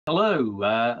Hello,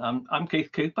 I'm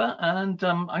Keith Cooper, and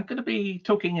I'm going to be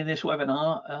talking in this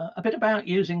webinar a bit about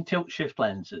using tilt-shift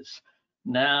lenses.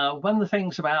 Now, one of the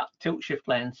things about tilt-shift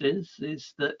lenses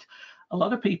is that a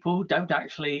lot of people don't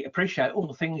actually appreciate all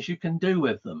the things you can do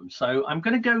with them. So I'm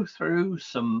going to go through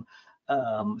some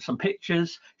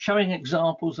pictures showing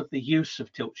examples of the use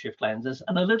of tilt-shift lenses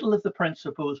and a little of the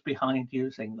principles behind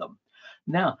using them.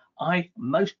 Now, I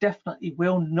most definitely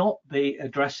will not be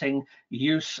addressing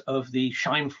use of the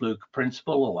Scheinflug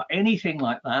principle or anything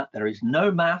like that. There is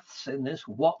no maths in this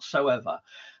whatsoever.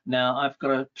 Now, I've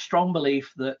got a strong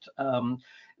belief that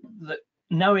that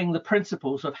knowing the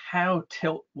principles of how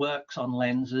tilt works on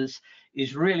lenses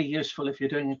is really useful if you're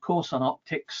doing a course on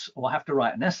optics or have to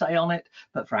write an essay on it,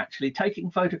 but for actually taking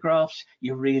photographs,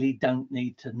 you really don't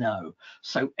need to know.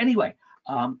 So anyway,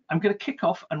 I'm going to kick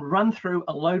off and run through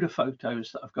a load of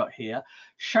photos that I've got here,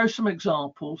 show some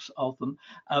examples of them,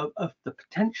 of the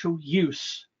potential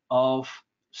use of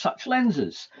such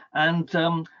lenses. And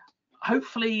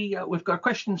hopefully we've got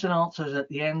questions and answers at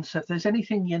the end. So if there's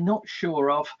anything you're not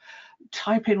sure of,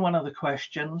 type in one of the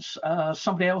questions.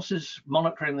 Somebody else is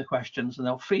monitoring the questions and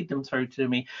they'll feed them through to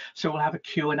me. So we'll have a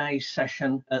Q&A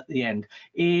session at the end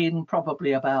in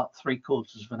probably about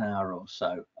 3/4 of an hour or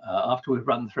so after we've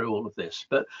run through all of this.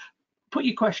 But put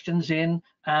your questions in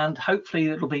and hopefully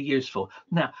it'll be useful.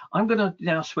 Now, I'm going to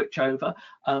now switch over.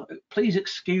 Please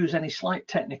excuse any slight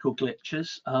technical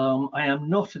glitches. I am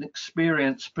not an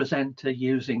experienced presenter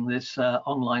using this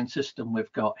online system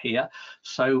we've got here,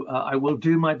 so I will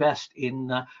do my best in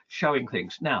showing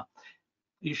things. Now,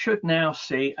 you should now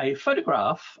see a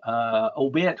photograph,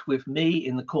 albeit with me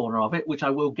in the corner of it, which I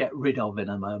will get rid of in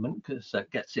a moment because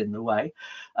that gets in the way.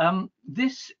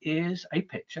 This is a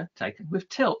picture taken with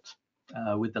tilt.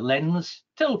 With the lens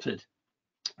tilted.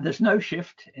 There's no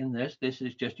shift in this. This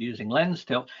is just using lens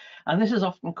tilt. And this is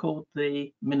often called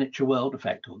the miniature world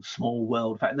effect or the small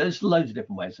world effect. There's loads of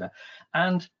different ways there.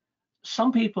 And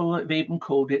some people have even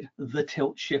called it the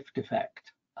tilt shift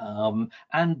effect.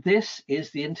 And this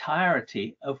is the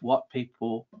entirety of what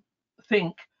people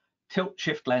think tilt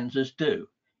shift lenses do.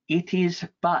 It is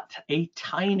but a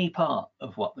tiny part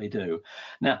of what they do.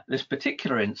 Now, this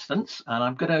particular instance, and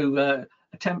I'm going to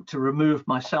attempt to remove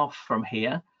myself from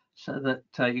here so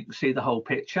that you can see the whole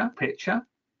picture.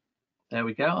 There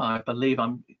we go. I believe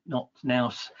I'm not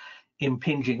now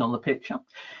impinging on the picture.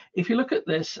 If you look at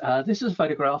this, this is a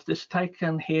photograph. This is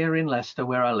taken here in Leicester,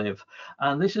 where I live.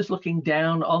 And this is looking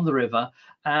down on the river.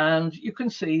 And you can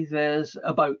see there's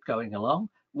a boat going along,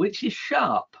 which is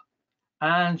sharp.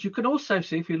 And you can also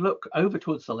see, if you look over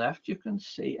towards the left, you can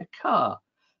see a car.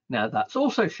 Now, that's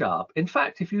also sharp. In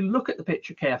fact, if you look at the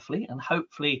picture carefully, and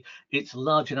hopefully it's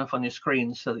large enough on your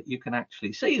screen so that you can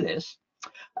actually see this,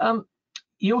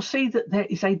 you'll see that there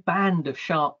is a band of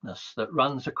sharpness that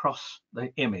runs across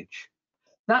the image.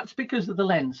 That's because of the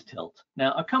lens tilt.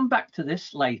 Now, I'll come back to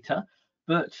this later,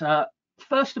 but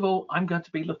first of all, I'm going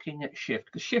to be looking at shift,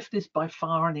 because shift is by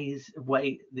far and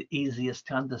the easiest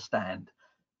to understand.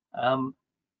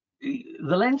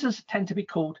 The lenses tend to be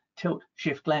called tilt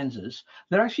shift lenses.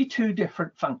 They're actually two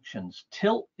different functions.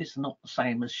 Tilt is not the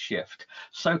same as shift.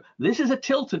 So this is a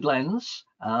tilted lens,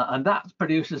 and that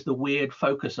produces the weird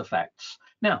focus effects.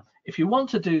 Now, if you want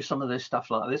to do some of this stuff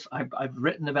like this, I've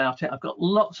written about it. I've got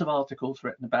lots of articles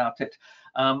written about it.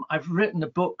 I've written a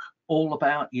book all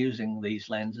about using these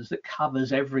lenses that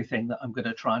covers everything that I'm going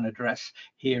to try and address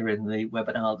here in the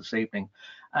webinar this evening.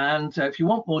 And if you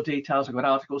want more details, I've got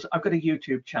articles. I've got a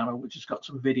YouTube channel which has got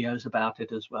some videos about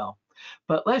it as well.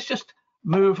 But let's just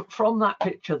move from that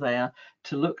picture there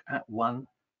to look at one.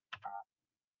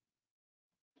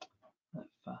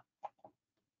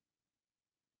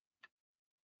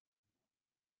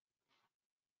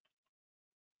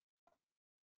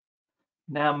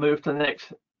 Now move to the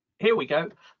next. Here we go.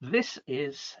 This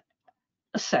is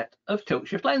a set of tilt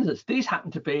shift lenses. These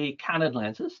happen to be Canon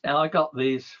lenses. Now, I got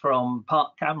these from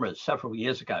Park Cameras several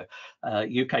years ago.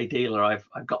 UK dealer I've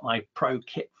got my pro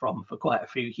kit from for quite a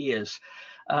few years.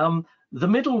 The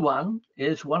middle one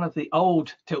is one of the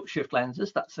old tilt shift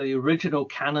lenses. That's the original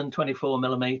Canon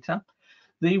 24mm.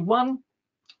 The one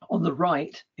on the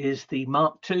right is the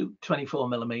Mark II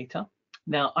 24mm.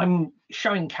 Now, I'm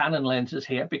showing Canon lenses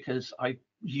here because I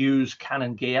use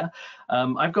Canon gear.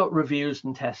 I've got reviews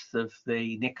and tests of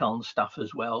the Nikon stuff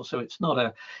as well, so it's not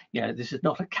a, this is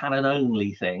not a Canon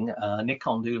only thing.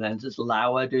 Nikon do lenses,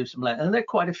 Laowa do some lenses, and there are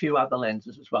quite a few other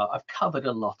lenses as well. I've covered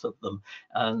a lot of them,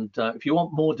 and if you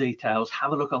want more details,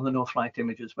 have a look on the Northlight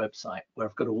Images website where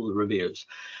I've got all the reviews.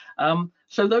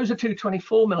 So those are two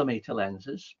 24mm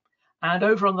lenses. And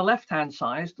over on the left-hand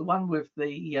side, the one with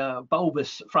the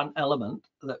bulbous front element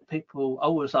that people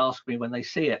always ask me when they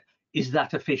see it, is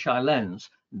that a fisheye lens?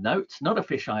 No, it's not a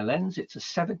fisheye lens. It's a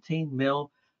 17mm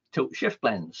tilt shift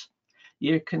lens.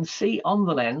 You can see on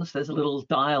the lens, there's a little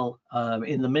dial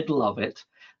in the middle of it.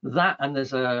 That, and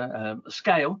there's a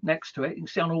scale next to it. You can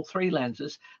see on all three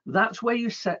lenses. That's where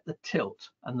you set the tilt,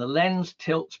 and the lens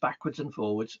tilts backwards and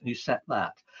forwards, and you set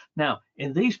that. Now,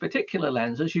 in these particular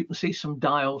lenses, you can see some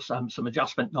dials, some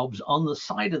adjustment knobs on the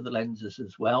side of the lenses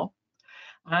as well,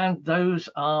 and those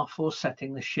are for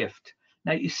setting the shift.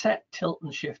 Now, you set tilt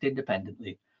and shift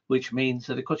independently, which means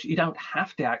that, of course, you don't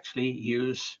have to actually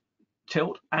use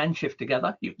tilt and shift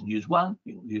together. You can use one,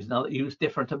 you can use another, use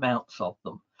different amounts of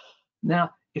them.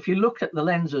 Now, if you look at the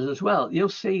lenses as well, you'll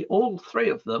see all three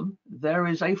of them, there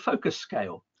is a focus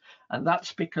scale. And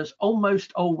that's because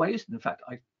almost always, in fact,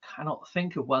 I cannot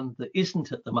think of one that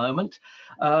isn't at the moment,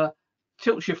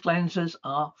 tilt shift lenses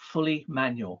are fully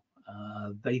manual.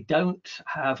 They don't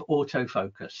have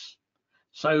autofocus.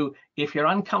 So if you're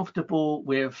uncomfortable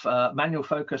with manual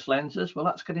focus lenses, well,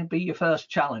 that's going to be your first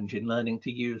challenge in learning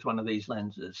to use one of these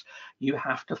lenses. You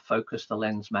have to focus the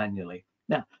lens manually.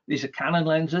 Now, these are Canon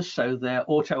lenses, so they're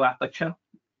auto aperture,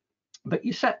 but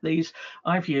you set these.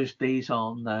 I've used these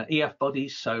on EF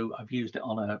bodies, so I've used it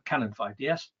on a Canon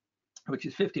 5DS, which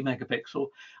is 50 megapixel.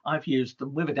 I've used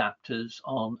them with adapters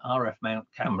on RF mount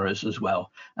cameras as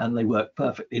well, and they work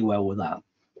perfectly well with that.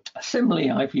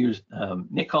 Similarly, I've used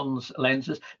Nikon's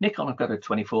lenses. Nikon have got a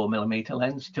 24mm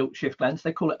lens, tilt shift lens.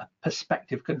 They call it a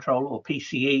perspective control, or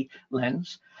PCE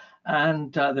lens.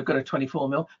 And they've got a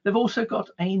 24mm. They've also got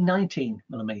a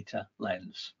 19mm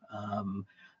lens.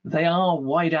 They are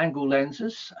wide angle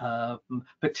lenses,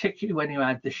 particularly when you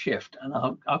add the shift. And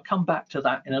I'll come back to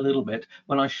that in a little bit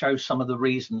when I show some of the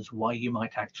reasons why you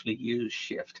might actually use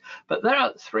shift. But there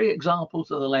are three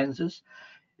examples of the lenses.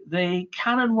 The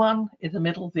Canon one in the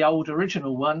middle, the old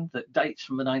original one that dates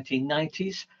from the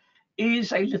 1990s,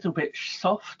 is a little bit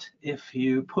soft if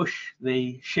you push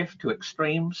the shift to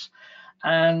extremes,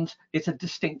 and it's a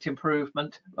distinct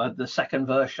improvement. The second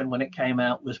version, when it came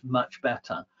out, was much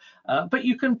better. But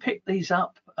you can pick these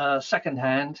up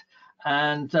secondhand,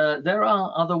 and there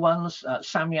are other ones.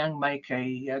 Samyang make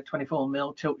a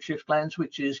 24mm tilt shift lens,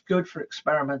 which is good for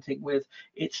experimenting with.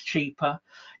 It's cheaper.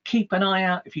 Keep an eye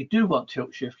out if you do want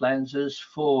tilt shift lenses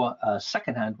for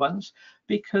secondhand ones,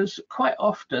 because quite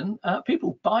often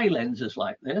people buy lenses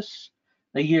like this,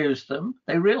 they use them,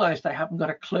 they realize they haven't got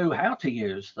a clue how to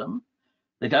use them,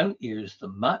 they don't use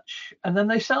them much, and then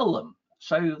they sell them.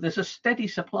 So there's a steady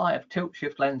supply of tilt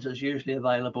shift lenses usually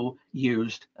available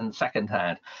used and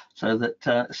secondhand, so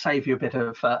that save you a bit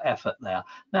of effort there.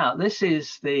 Now, this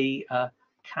is the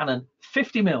Canon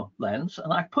 50mm lens,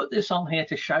 and I put this on here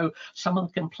to show some of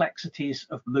the complexities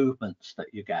of movements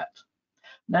that you get.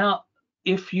 Now,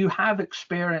 if you have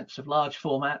experience of large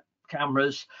format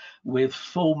cameras with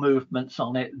full movements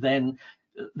on it, then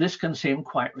this can seem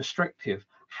quite restrictive.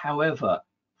 However,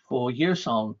 for use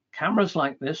on cameras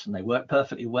like this, and they work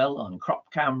perfectly well on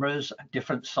crop cameras and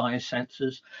different size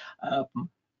sensors,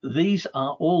 these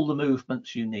are all the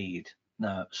movements you need.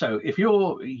 Now, so if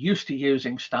you're used to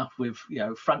using stuff with,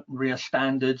 front and rear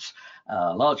standards,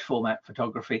 large format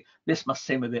photography, this must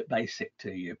seem a bit basic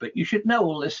to you, but you should know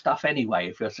all this stuff anyway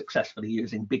if you're successfully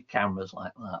using big cameras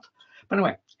like that. But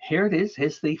anyway, here it is.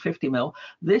 Here's the 50mm.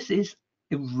 This is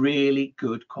a really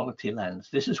good quality lens.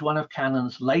 This is one of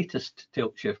Canon's latest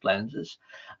tilt shift lenses,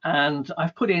 and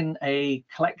I've put in a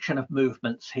collection of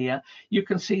movements here. You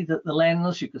can see that the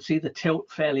lens, you can see the tilt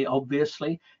fairly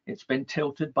obviously. It's been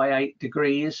tilted by 8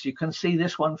 degrees. You can see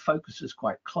this one focuses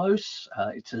quite close.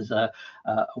 It is a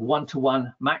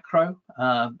 1-to-1 macro.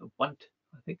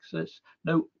 I think so.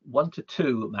 No,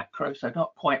 1-to-2 macro, so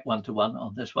not quite 1-to-1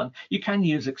 on this one. You can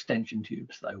use extension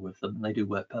tubes though with them, and they do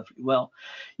work perfectly well.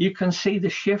 You can see the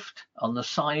shift on the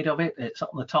side of it. It's up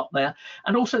on the top there,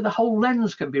 and also the whole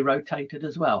lens can be rotated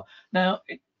as well. Now,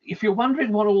 if you're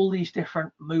wondering what all these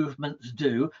different movements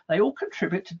do, they all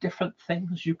contribute to different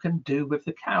things you can do with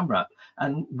the camera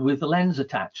and with the lens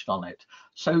attached on it.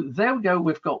 So there we go.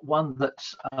 We've got one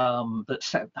that's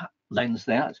set that lens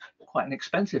there. It's quite an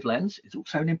expensive lens. It's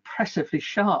also an impressively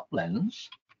sharp lens.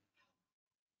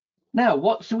 Now,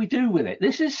 what do we do with it?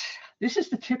 This is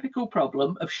the typical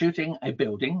problem of shooting a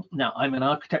building. Now, I'm an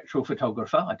architectural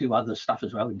photographer. I do other stuff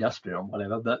as well, industrial and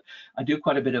whatever, but I do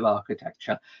quite a bit of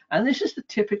architecture. And this is the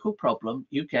typical problem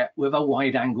you get with a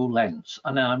wide angle lens.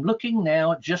 And now I'm looking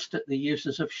now just at the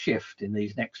uses of shift in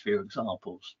these next few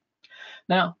examples.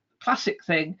 Now, classic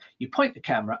thing, you point the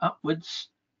camera upwards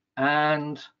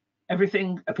and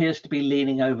everything appears to be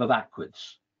leaning over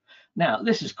backwards. Now,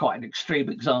 this is quite an extreme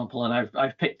example, and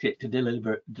I've picked it to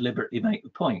deliberately make the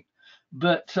point.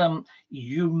 But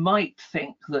you might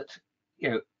think that,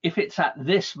 if it's at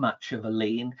this much of a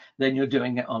lean, then you're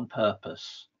doing it on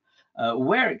purpose.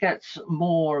 Where it gets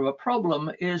more of a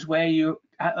problem is where you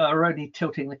are only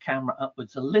tilting the camera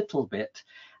upwards a little bit,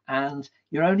 and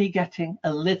you're only getting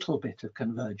a little bit of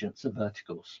convergence of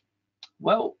verticals.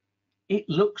 Well, it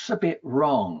looks a bit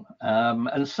wrong.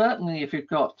 And certainly if you've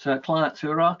got clients who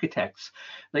are architects,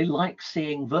 they like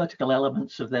seeing vertical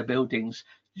elements of their buildings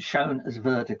shown as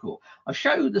vertical. I'll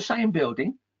show you the same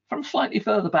building from slightly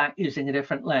further back using a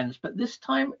different lens, but this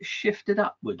time shifted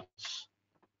upwards.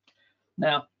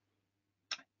 Now,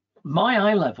 my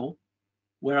eye level,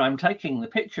 where I'm taking the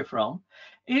picture from,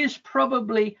 is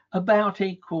probably about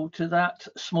equal to that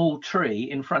small tree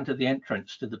in front of the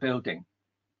entrance to the building.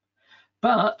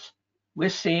 But we're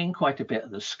seeing quite a bit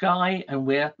of the sky, and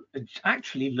we're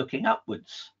actually looking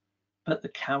upwards, but the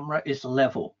camera is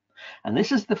level. And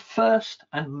this is the first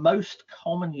and most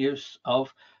common use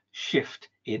of shift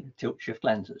in tilt shift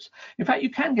lenses. In fact, you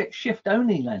can get shift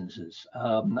only lenses.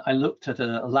 I looked at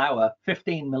a Lauer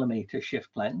 15mm shift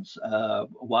lens a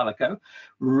while ago,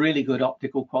 really good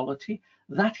optical quality.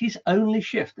 That is only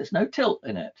shift, there's no tilt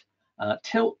in it.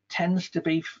 Tilt tends to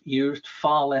be used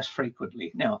far less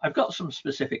frequently. Now, I've got some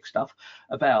specific stuff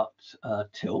about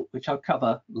tilt, which I'll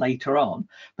cover later on,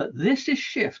 but this is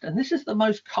shift, and this is the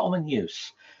most common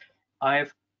use.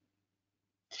 I've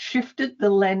shifted the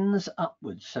lens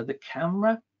upwards, so the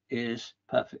camera is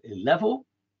perfectly level.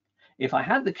 If I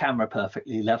had the camera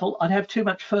perfectly level, I'd have too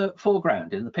much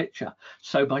foreground in the picture.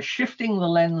 So by shifting the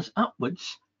lens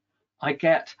upwards, I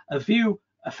get a view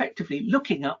effectively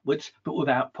looking upwards, but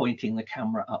without pointing the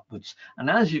camera upwards. And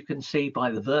as you can see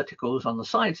by the verticals on the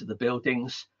sides of the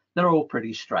buildings, they're all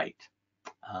pretty straight.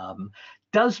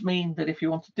 Does mean that if you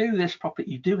want to do this properly,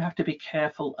 you do have to be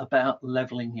careful about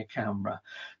leveling your camera.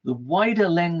 The wider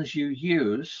lens you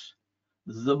use,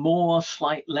 the more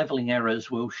slight leveling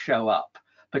errors will show up,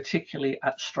 particularly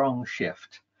at strong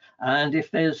shift. And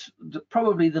if there's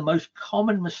probably the most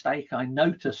common mistake I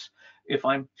notice if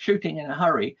I'm shooting in a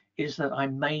hurry is that I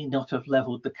may not have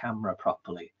leveled the camera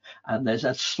properly, and there's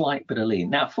a slight bit of lean.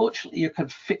 Now, fortunately, you can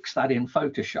fix that in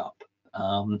Photoshop,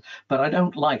 but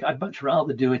I'd much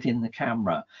rather do it in the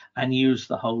camera and use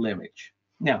the whole image.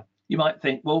 Now, you might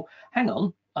think, well, hang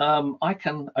on, I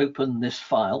can open this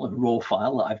file, a raw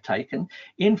file that I've taken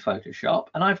in Photoshop,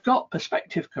 and I've got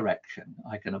perspective correction.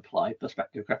 I can apply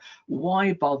perspective correction.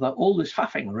 Why bother all this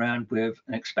faffing around with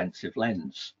an expensive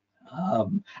lens?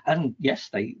 And yes,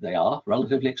 they are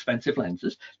relatively expensive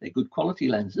lenses. They're good quality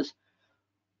lenses.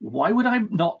 Why would I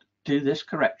not do this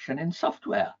correction in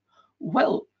software?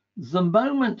 Well, the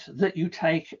moment that you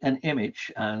take an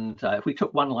image, and if we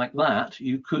took one like that,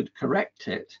 you could correct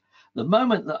it. The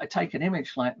moment that I take an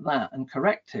image like that and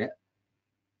correct it,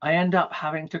 I end up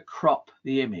having to crop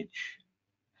the image.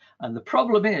 And the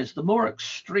problem is, the more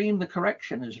extreme the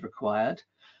correction is required,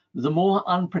 the more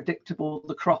unpredictable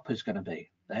the crop is going to be.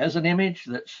 There's an image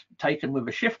that's taken with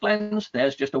a shift lens,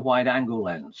 there's just a wide angle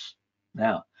lens.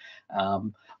 Now,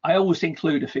 I always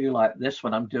include a few like this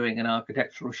when I'm doing an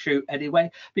architectural shoot anyway,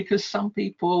 because some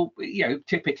people,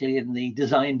 typically in the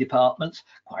design departments,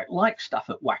 quite like stuff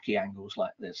at wacky angles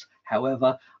like this.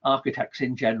 However, architects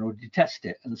in general detest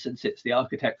it. And since it's the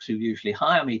architects who usually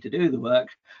hire me to do the work,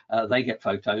 they get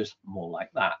photos more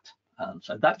like that.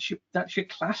 So that's your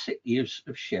classic use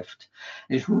of shift.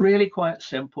 It's really quite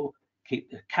simple.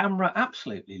 Keep the camera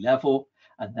absolutely level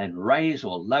and then raise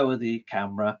or lower the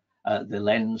camera, the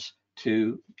lens,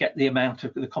 to get the amount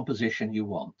of the composition you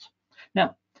want.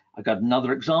 Now, I've got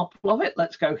another example of it.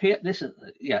 Let's go here. This is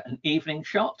an evening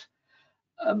shot.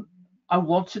 I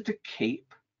wanted to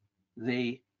keep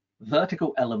the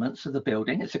vertical elements of the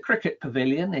building. It's a cricket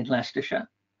pavilion in Leicestershire,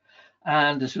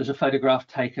 and this was a photograph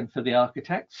taken for the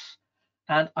architects.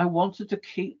 And I wanted to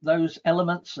keep those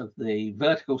elements of the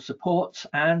vertical supports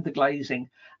and the glazing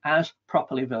as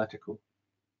properly vertical.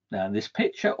 Now, in this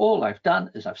picture, all I've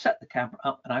done is I've set the camera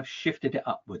up and I've shifted it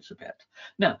upwards a bit.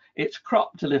 Now, it's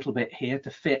cropped a little bit here to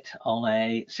fit on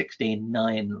a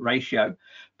 16:9 ratio,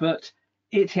 but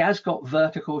it has got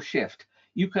vertical shift.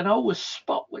 You can always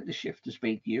spot when the shift is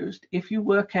being used if you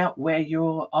work out where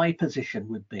your eye position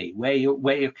would be, where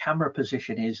your camera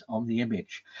position is on the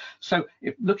image. So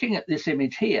if looking at this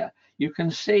image here, you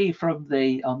can see from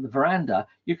on the veranda,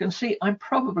 you can see I'm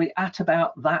probably at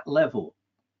about that level.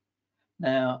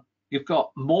 Now, you've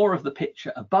got more of the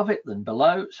picture above it than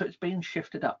below, so it's being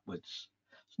shifted upwards.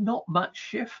 It's not much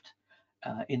shift.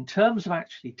 In terms of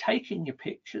actually taking your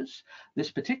pictures,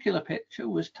 this particular picture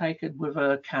was taken with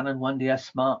a Canon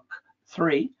 1DS Mark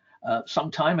III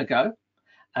some time ago,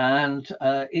 and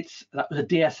that was a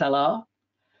DSLR.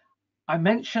 I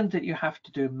mentioned that you have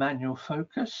to do manual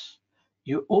focus.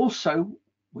 You also,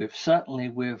 certainly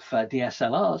with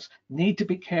DSLRs, need to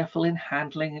be careful in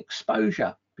handling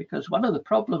exposure, because one of the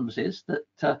problems is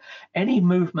that any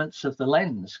movements of the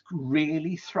lens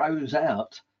really throws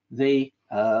out the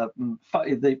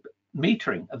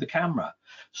metering of the camera.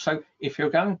 So if you're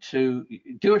going to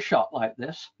do a shot like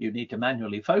this, you need to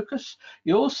manually focus.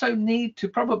 You also need to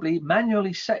probably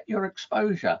manually set your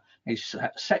exposure. You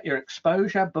set your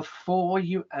exposure before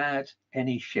you add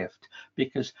any shift,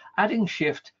 because adding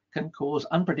shift can cause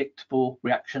unpredictable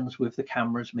reactions with the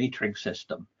camera's metering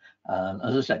system.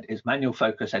 As I said, it's manual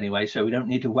focus anyway, so we don't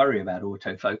need to worry about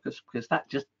autofocus, because that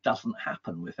just doesn't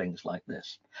happen with things like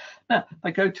this. Now, if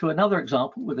I go to another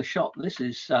example with a shot, this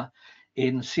is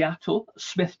in Seattle,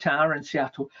 Smith Tower in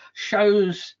Seattle,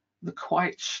 shows the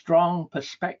quite strong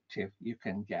perspective you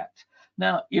can get.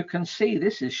 Now, you can see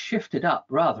this is shifted up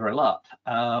rather a lot.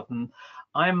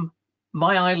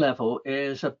 My eye level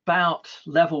is about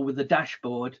level with the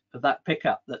dashboard of that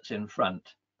pickup that's in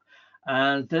front.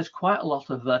 And there's quite a lot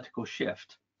of vertical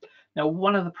shift. Now,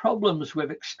 one of the problems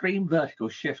with extreme vertical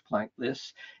shift like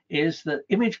this is that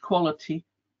image quality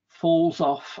falls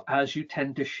off as you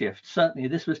tend to shift. Certainly,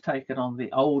 this was taken on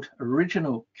the old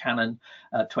original Canon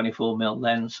 24mm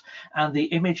lens, and the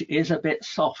image is a bit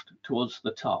soft towards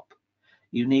the top.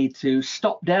 You need to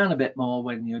stop down a bit more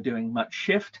when you're doing much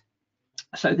shift.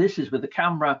 So this is with the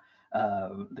camera.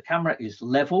 The camera is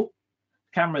level.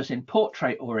 Camera's in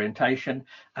portrait orientation,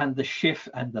 and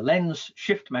the lens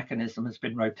shift mechanism has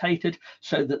been rotated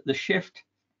so that the shift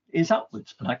is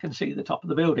upwards, and I can see the top of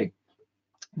the building.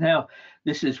 Now,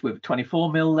 this is with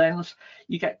 24mm lens.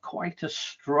 You get quite a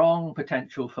strong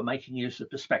potential for making use of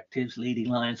perspectives, leading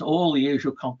lines, all the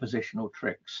usual compositional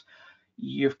tricks.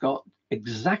 You've got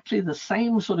exactly the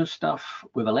same sort of stuff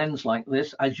with a lens like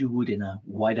this as you would in a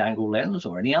wide angle lens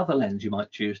or any other lens you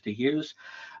might choose to use,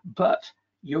 but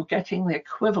you're getting the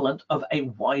equivalent of a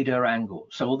wider angle.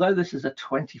 So although this is a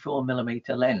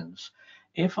 24mm lens,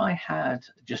 if I had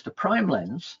just a prime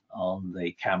lens on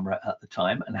the camera at the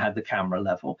time and had the camera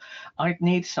level, I'd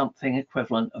need something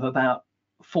equivalent of about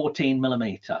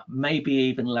 14mm, maybe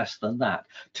even less than that,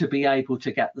 to be able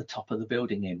to get the top of the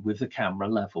building in with the camera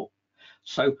level.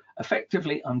 So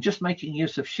effectively, I'm just making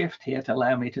use of shift here to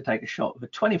allow me to take a shot with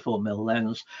a 24mm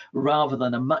lens rather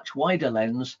than a much wider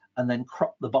lens and then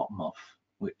crop the bottom off,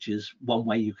 which is one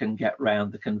way you can get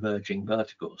around the converging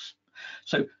verticals.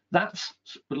 So that's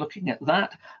looking at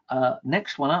that.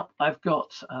 Next one up, I've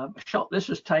got a shot. This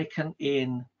was taken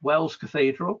in Wells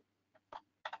Cathedral,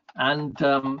 and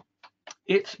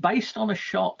it's based on a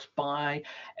shot by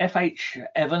F.H.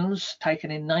 Evans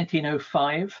taken in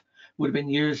 1905. Would have been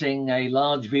using a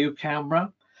large view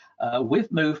camera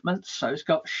with movements, so it's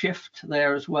got shift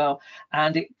there as well.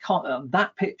 And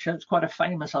that picture, it's quite a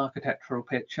famous architectural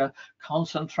picture,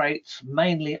 concentrates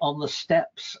mainly on the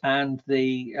steps and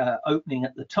the opening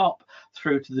at the top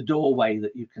through to the doorway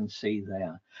that you can see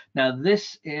there. Now,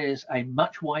 this is a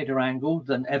much wider angle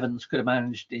than Evans could have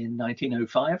managed in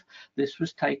 1905. This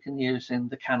was taken using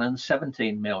the Canon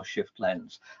 17mm shift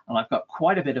lens, and I've got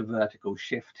quite a bit of vertical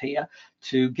shift here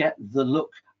to get the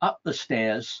look up the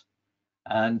stairs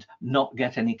and not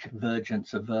get any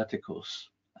convergence of verticals.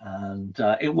 And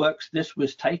it works. This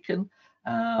was taken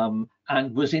and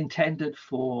was intended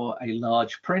for a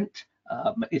large print.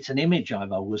 It's an image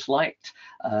I've always liked.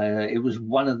 It was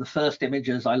one of the first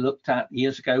images I looked at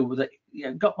years ago that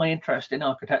got my interest in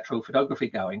architectural photography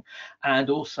going, and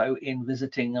also in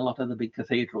visiting a lot of the big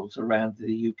cathedrals around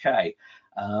the UK.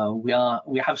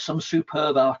 We have some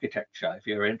superb architecture if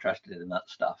you're interested in that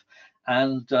stuff.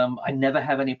 And I never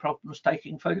have any problems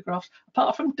taking photographs,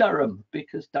 apart from Durham,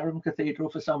 because Durham Cathedral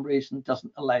for some reason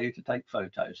doesn't allow you to take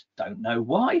photos. Don't know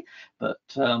why, but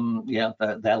yeah,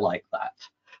 they're like that.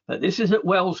 But this is at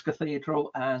Wells Cathedral,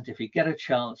 and if you get a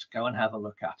chance, go and have a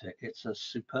look at it. It's a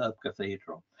superb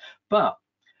cathedral. But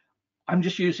I'm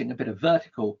just using a bit of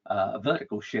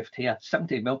vertical shift here,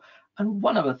 17mm. And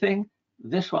one other thing,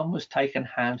 this one was taken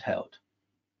handheld.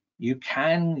 You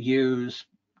can use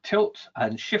tilt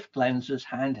and shift lenses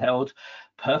handheld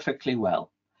perfectly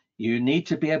well. You need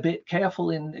to be a bit careful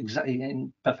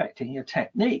in perfecting your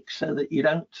technique so that you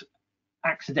don't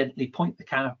accidentally point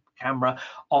the camera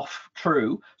off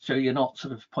true, so you're not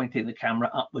sort of pointing the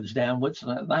camera upwards, downwards, and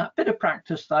like that. Bit of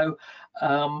practice though.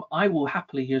 I will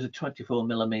happily use a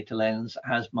 24mm lens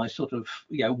as my sort of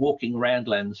walking around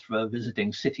lens for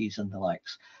visiting cities and the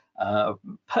likes.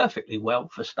 Perfectly well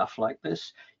for stuff like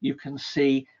this. You can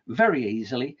see very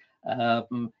easily.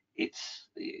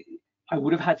 I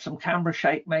would have had some camera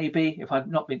shake maybe if I'd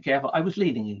not been careful. I was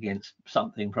leaning against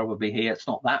something probably here. It's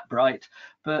not that bright,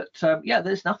 but yeah,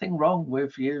 there's nothing wrong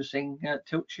with using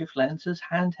tilt shift lenses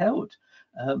handheld.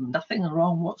 Nothing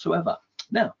wrong whatsoever.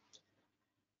 Now,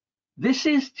 this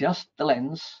is just the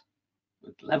lens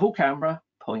with level camera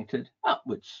pointed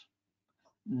upwards.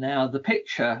 Now the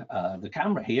picture, the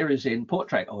camera here is in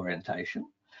portrait orientation.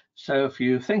 So if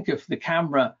you think of the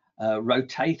camera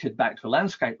rotated back to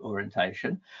landscape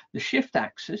orientation, the shift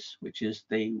axis, which is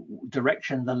the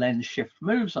direction the lens shift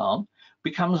moves on,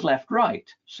 becomes left-right.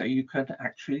 So you can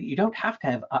actually, you don't have to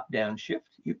have up-down shift,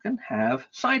 you can have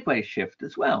sideways shift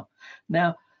as well.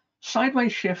 Now,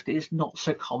 sideways shift is not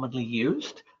so commonly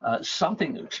used,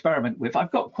 something to experiment with.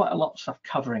 I've got quite a lot of stuff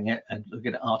covering it and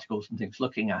looking at articles and things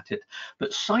looking at it,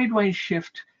 but sideways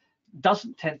shift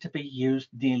doesn't tend to be used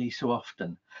nearly so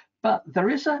often. But there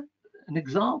is an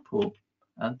example,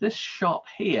 and this shot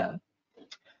here,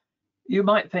 you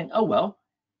might think, oh, well,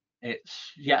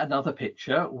 it's yet another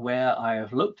picture where I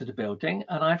have looked at a building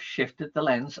and I've shifted the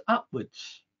lens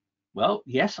upwards. Well,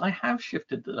 yes, I have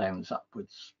shifted the lens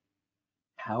upwards.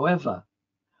 However,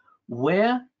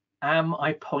 where am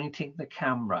I pointing the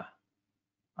camera?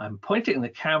 I'm pointing the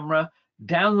camera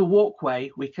down the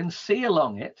walkway. We can see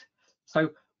along it. So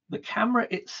the camera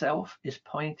itself is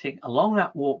pointing along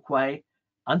that walkway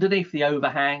underneath the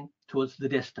overhang towards the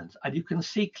distance. And you can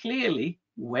see clearly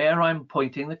where I'm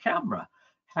pointing the camera.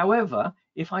 However,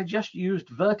 if I just used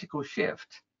vertical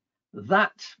shift,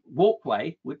 that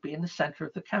walkway would be in the center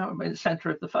of the camera, in the center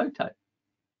of the photo.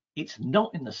 It's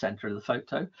not in the center of the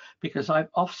photo because I've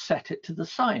offset it to the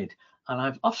side, and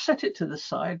I've offset it to the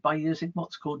side by using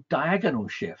what's called diagonal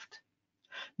shift.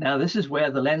 Now, this is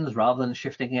where the lens, rather than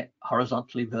shifting it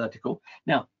horizontally vertical.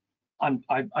 Now,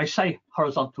 I say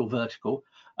horizontal vertical.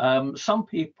 Some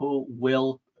people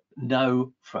will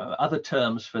know for other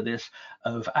terms for this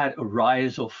of add a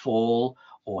rise or fall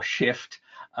or shift.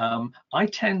 I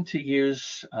tend to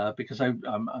use, because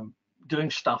I'm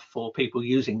doing stuff for people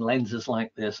using lenses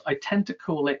like this, I tend to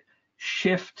call it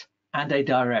shift and a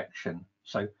direction.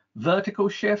 So vertical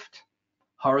shift,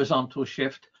 horizontal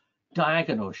shift,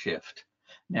 diagonal shift.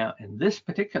 Now, in this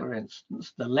particular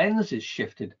instance, the lens is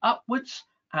shifted upwards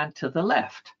and to the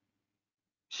left.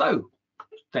 So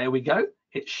there we go,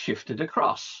 it's shifted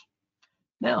across.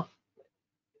 Now,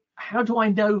 how do I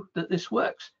know that this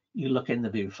works? You look in the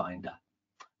viewfinder,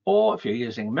 or if you're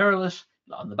using mirrorless,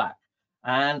 on the back.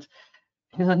 And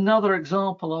here's another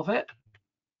example of it.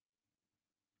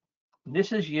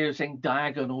 This is using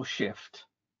diagonal shift.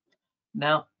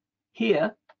 Now,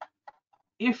 here,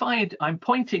 if I'm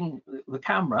pointing the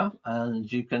camera,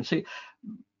 and you can see,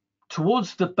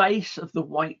 towards the base of the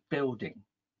white building.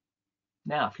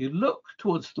 Now, if you look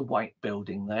towards the white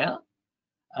building there,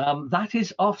 that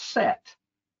is offset.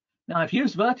 Now, I've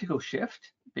used vertical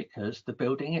shift because the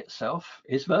building itself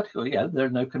is vertical. Yeah, there are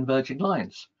no converging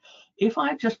lines. If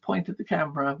I just pointed the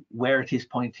camera where it is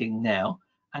pointing now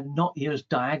and not used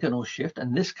diagonal shift,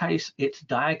 in this case, it's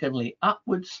diagonally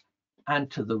upwards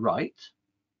and to the right.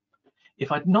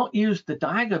 If I'd not used the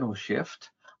diagonal shift,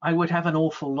 I would have an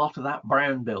awful lot of that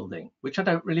brown building, which I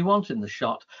don't really want in the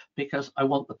shot because I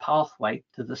want the pathway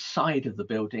to the side of the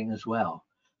building as well.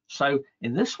 So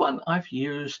in this one, I've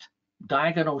used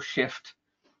diagonal shift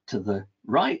to the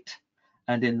right,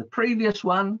 and in the previous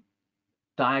one,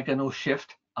 diagonal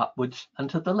shift upwards and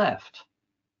to the left.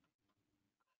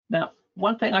 Now,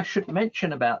 one thing I should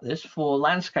mention about this for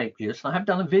landscape use, and I have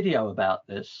done a video about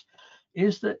this,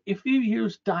 is that if you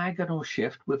use diagonal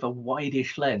shift with a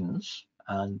wideish lens,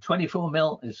 and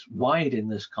 24mm is wide in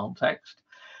this context,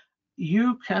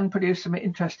 you can produce some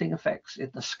interesting effects in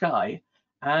the sky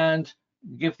and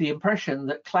give the impression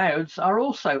that clouds are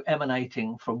also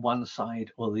emanating from one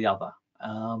side or the other.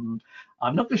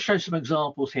 I'm not going to show some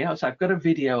examples here, so I've got a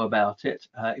video about it.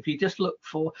 If you just look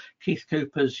for Keith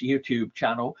Cooper's YouTube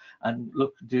channel and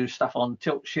do stuff on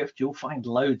tilt shift, you'll find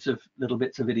loads of little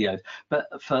bits of videos. But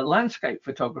for landscape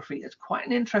photography, it's quite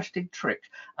an interesting trick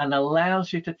and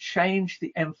allows you to change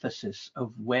the emphasis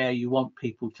of where you want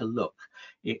people to look.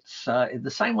 It's in the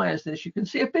same way as this. You can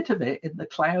see a bit of it in the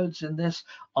clouds in this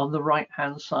on the right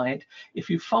hand side.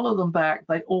 If you follow them back,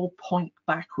 they all point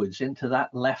backwards into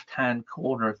that left hand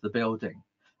corner of the building.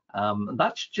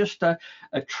 That's just a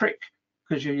trick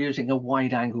because you're using a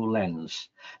wide angle lens.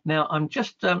 Now I'm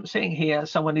just seeing here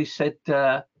someone who said,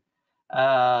 let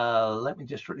me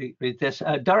just read this,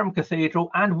 Durham Cathedral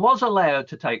and was allowed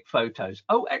to take photos.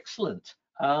 Oh, excellent.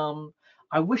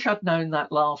 I wish I'd known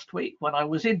that last week when I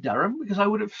was in Durham, because I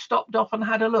would have stopped off and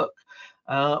had a look.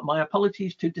 My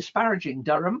apologies to Disparaging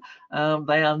Durham.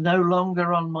 They are no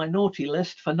longer on my naughty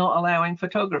list for not allowing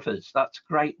photographers. That's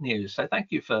great news. So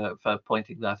thank you for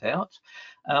pointing that out.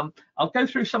 I'll go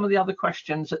through some of the other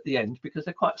questions at the end because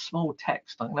they're quite small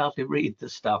text. I can hardly read the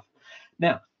stuff.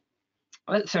 Now,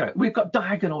 let's see. We've got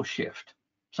diagonal shift.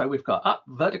 So we've got up,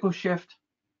 vertical shift.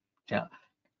 Yeah.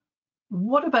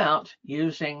 What about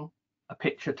using a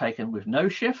picture taken with no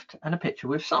shift and a picture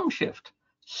with some shift,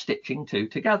 stitching two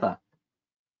together?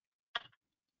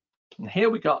 And here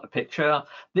we got a picture.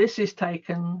 This is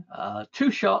taken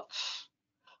 2 shots,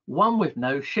 one with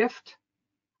no shift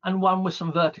and one with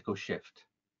some vertical shift.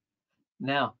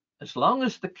 Now, as long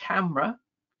as the camera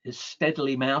is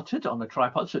steadily mounted on a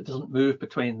tripod so it doesn't move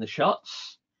between the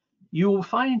shots, you will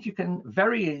find you can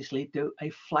very easily do a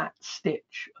flat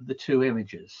stitch of the 2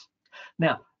 images.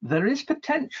 Now, there is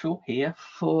potential here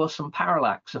for some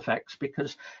parallax effects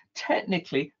because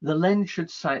technically the lens should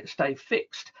stay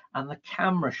fixed and the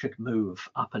camera should move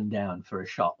up and down for a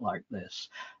shot like this.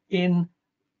 In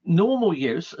normal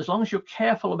use, as long as you're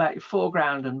careful about your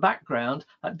foreground and background,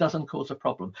 that doesn't cause a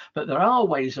problem. But there are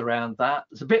ways around that.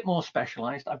 It's a bit more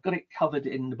specialized. I've got it covered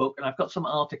in the book, and I've got some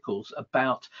articles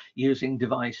about using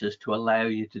devices to allow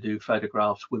you to do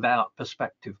photographs without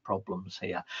perspective problems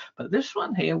here. But this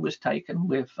one here was taken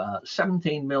with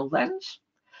 17mm lens.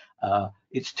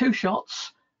 It's 2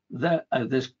 shots.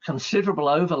 There's considerable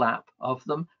overlap of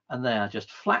them, and they are just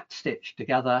flat stitched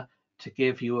together to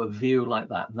give you a view like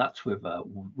that. And that's with a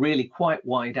really quite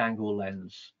wide angle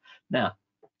lens. Now,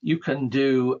 you can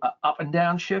do up and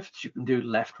down shifts, you can do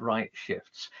left, right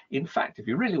shifts. In fact, if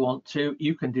you really want to,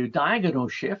 you can do diagonal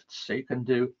shifts. So you can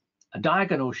do a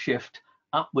diagonal shift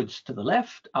upwards to the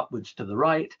left, upwards to the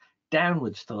right,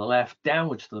 downwards to the left,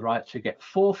 downwards to the right. So you get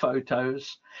 4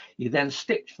 photos. You then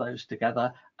stitch those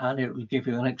together and it will give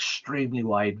you an extremely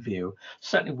wide view.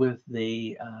 Certainly with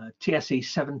the TSE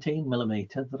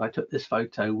 17mm that I took this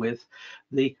photo with,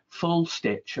 the full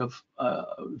stitch of,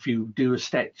 if you do a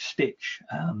stitch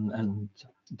and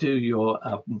do your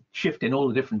shift in all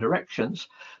the different directions,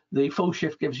 the full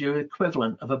shift gives you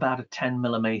equivalent of about a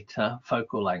 10mm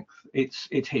focal length. It's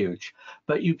huge,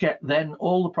 but you get then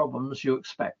all the problems you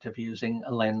expect of using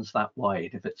a lens that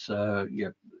wide. If it's a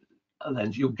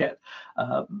lens, you'll get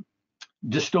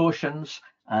distortions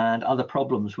and other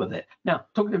problems with it. Now,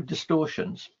 talking of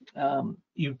distortions,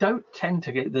 you don't tend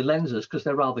to get the lenses, because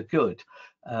they're rather good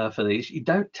for these, you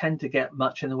don't tend to get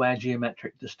much in the way of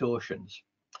geometric distortions.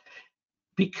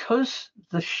 Because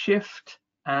the shift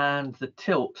and the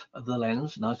tilt of the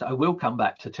lens, and I will come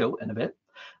back to tilt in a bit,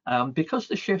 because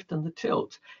the shift and the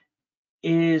tilt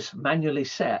is manually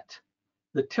set,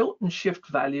 the tilt and shift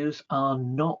values are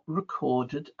not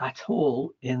recorded at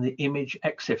all in the image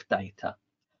EXIF data.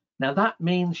 Now that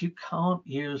means you can't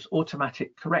use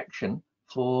automatic correction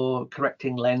for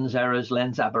correcting lens errors,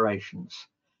 lens aberrations.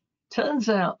 Turns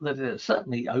out that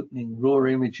certainly opening raw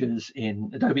images in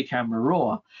Adobe Camera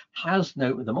Raw has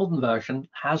no, the modern version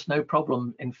has no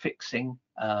problem in fixing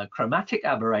chromatic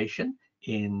aberration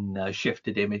in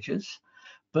shifted images.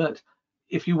 But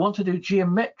if you want to do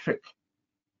geometric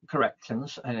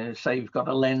corrections, say you've got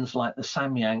a lens like the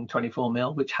Samyang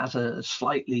 24mm, which has a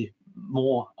slightly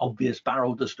more obvious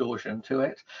barrel distortion to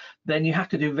it, then you have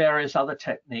to do various other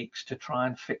techniques to try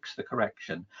and fix the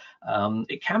correction.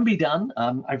 It can be done.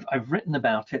 I've written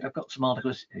about it. I've got some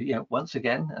articles, once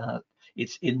again,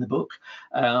 it's in the book,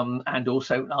 and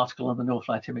also an article on the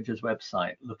Northlight Images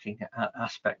website looking at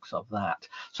aspects of that.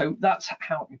 So that's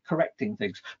how correcting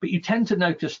things. But you tend to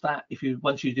notice that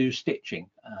once you do stitching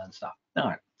and stuff. All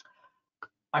right.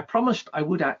 I promised I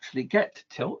would actually get to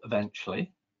tilt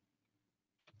eventually.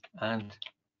 And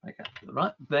I get to the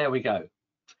right, there we go.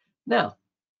 Now,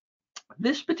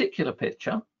 this particular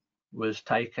picture was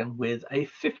taken with a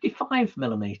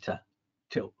 55mm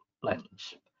tilt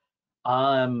lens.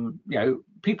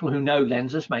 People who know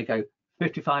lenses may go,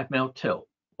 55mm tilt,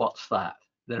 what's that?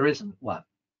 There isn't one.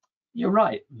 You're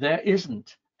right, there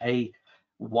isn't a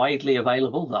widely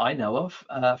available, that I know of,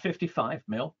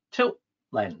 55mm tilt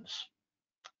lens.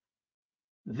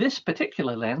 This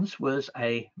particular lens was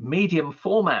a medium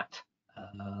format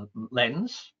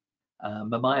lens,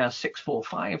 Mamiya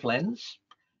 645 lens,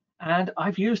 and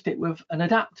I've used it with an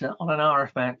adapter on an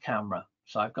RF mount camera.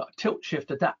 So I've got a tilt shift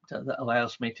adapter that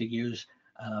allows me to use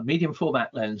medium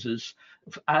format lenses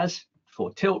as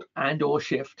for tilt and or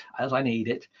shift as I need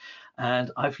it.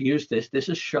 And I've used this. This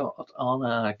is shot on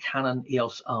a Canon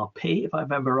EOS RP, if I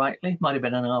remember rightly. Might have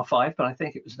been an R5, but I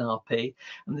think it was an RP.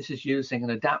 And this is using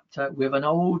an adapter with an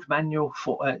old manual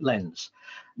lens.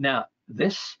 Now,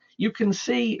 this, you can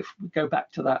see, if we go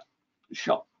back to that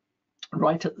shot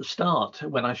right at the start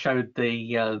when I showed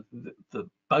the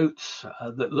boats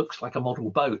that looks like a model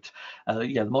boat,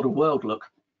 the model world look.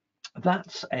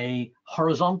 That's a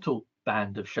horizontal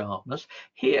band of sharpness.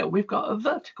 Here we've got a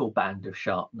vertical band of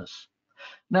sharpness.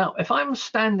 Now, if I'm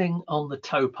standing on the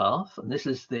towpath, and this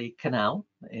is the canal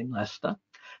in Leicester,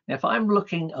 if I'm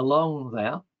looking along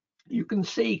there, you can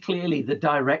see clearly the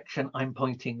direction I'm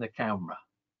pointing the camera.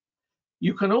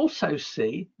 You can also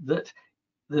see that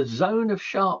the zone of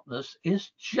sharpness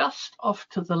is just off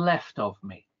to the left of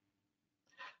me.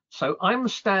 So I'm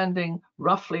standing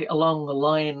roughly along the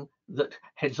line that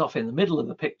heads off in the middle of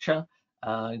the picture,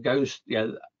 goes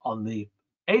on the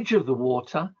edge of the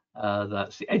water.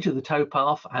 That's the edge of the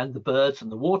towpath and the birds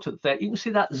and the water there. You can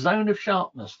see that zone of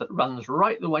sharpness that runs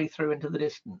right the way through into the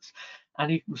distance. And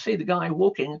you can see the guy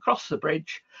walking across the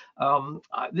bridge.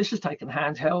 This is taken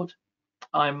handheld.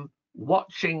 I'm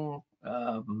watching,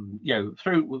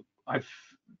 through. I've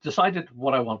decided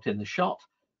what I want in the shot.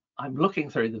 I'm looking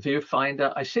through the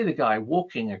viewfinder. I see the guy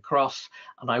walking across,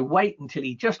 and I wait until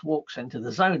he just walks into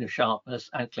the zone of sharpness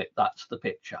and click. That's the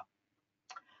picture.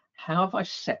 How have I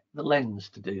set the lens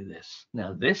to do this?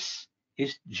 Now, this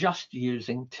is just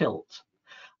using tilt.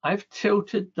 I've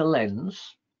tilted the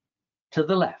lens to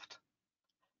the left.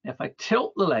 If I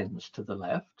tilt the lens to the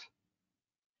left,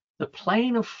 the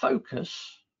plane of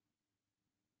focus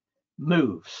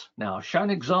moves. Now, I'll show an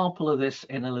example of this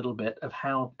in a little bit of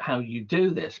how you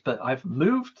do this, but I've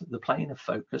moved the plane of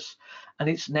focus and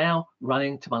it's now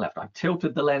running to my left. I've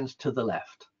tilted the lens to the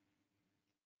left.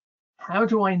 How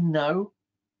do I know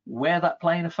where that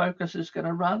plane of focus is going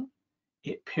to run?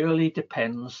 It purely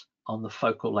depends on the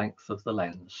focal length of the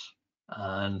lens.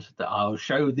 And I'll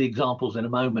show the examples in a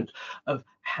moment of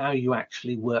how you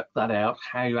actually work that out,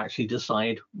 how you actually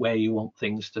decide where you want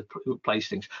things to place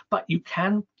things. But you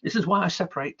can, this is why I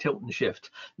separate tilt and shift.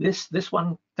 This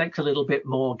one takes a little bit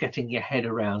more getting your head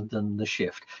around than the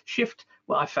shift. Shift,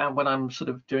 what I found when I'm sort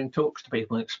of doing talks to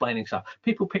people and explaining stuff,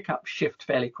 people pick up shift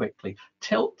fairly quickly.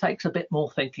 Tilt takes a bit more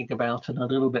thinking about and a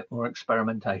little bit more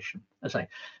experimentation. As I say,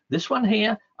 this one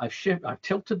here, I've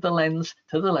tilted the lens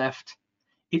to the left.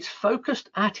 It's focused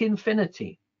at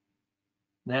infinity.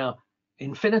 Now,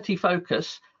 infinity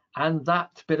focus and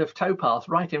that bit of towpath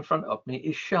right in front of me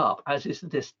is sharp, as is the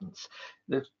distance.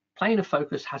 The plane of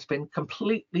focus has been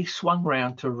completely swung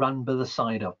round to run by the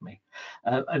side of me.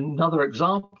 Another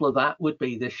example of that would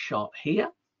be this shot here.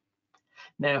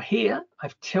 Now here,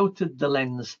 I've tilted the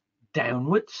lens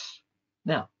downwards.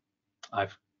 Now,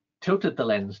 I've tilted the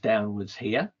lens downwards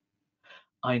here.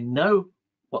 I know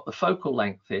what the focal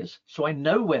length is, so I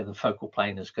know where the focal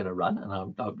plane is going to run, and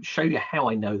I'll show you how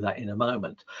I know that in a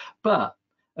moment. But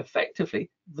effectively,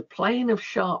 the plane of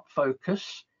sharp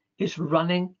focus is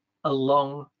running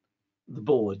along the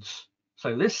boards.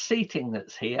 So this seating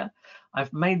that's here,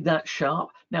 I've made that sharp.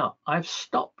 Now, I've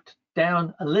stopped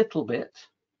down a little bit,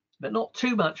 but not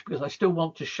too much, because I still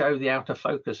want to show the outer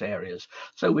focus areas.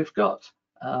 So we've got,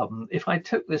 if I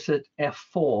took this at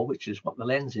f4, which is what the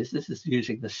lens is, this is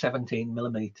using the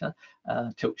 17mm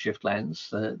tilt shift lens,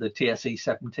 the TSE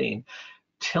 17,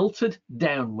 tilted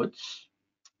downwards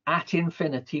at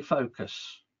infinity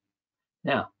focus.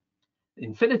 Now,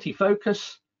 infinity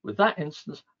focus, with that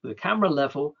instance, with the camera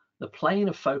level, the plane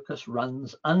of focus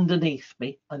runs underneath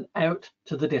me and out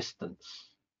to the distance.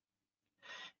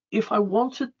 If I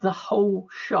wanted the whole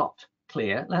shot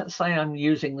clear, let's say I'm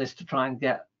using this to try and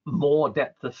get more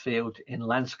depth of field in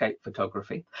landscape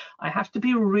photography, I have to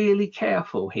be really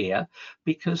careful here,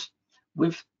 because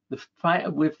with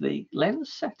the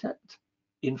lens set at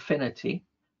infinity,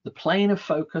 the plane of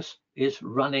focus is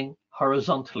running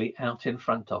horizontally out in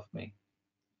front of me.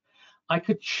 I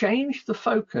could change the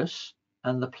focus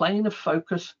and the plane of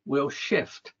focus will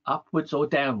shift upwards or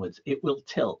downwards. It will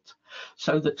tilt.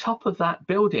 So the top of that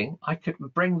building, I could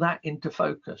bring that into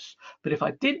focus. But if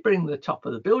I did bring the top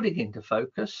of the building into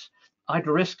focus, I'd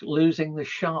risk losing the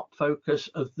sharp focus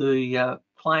of the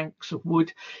planks of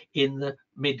wood in the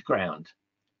midground.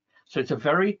 So it's a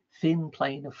very thin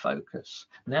plane of focus.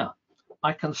 Now,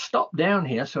 I can stop down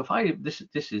here. So if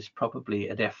this is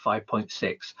probably at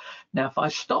f5.6. Now, if I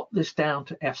stop this down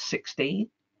to f16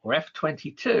 or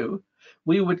f22,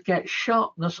 we would get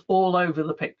sharpness all over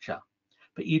the picture.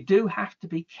 But you do have to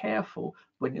be careful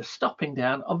when you're stopping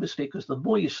down, obviously, because the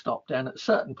more you stop down, at a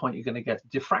certain point, you're going to get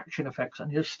diffraction effects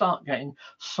and you'll start getting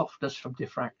softness from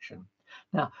diffraction.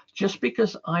 Now, just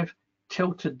because I've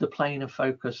tilted the plane of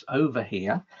focus over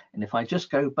here, and if I just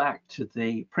go back to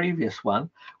the previous one,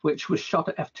 which was shot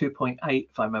at f2.8,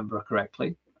 if I remember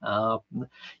correctly,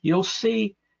 you'll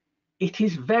see it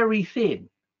is very thin.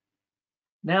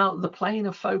 Now, the plane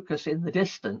of focus in the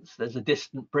distance, there's a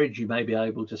distant bridge you may be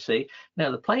able to see. Now,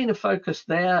 the plane of focus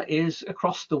there is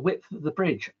across the width of the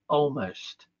bridge,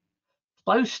 almost.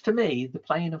 Close to me, the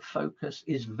plane of focus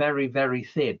is very, very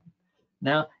thin.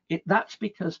 Now, that's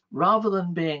because rather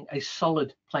than being a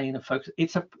solid plane of focus,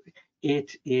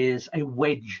 it is a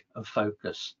wedge of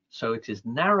focus. So it is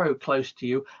narrow close to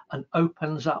you and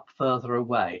opens up further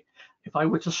away. If I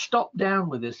were to stop down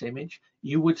with this image,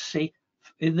 you would see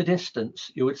in the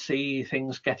distance, you would see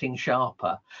things getting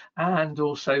sharper, and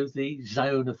also the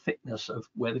zone of thickness of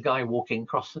where the guy walking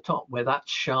across the top, where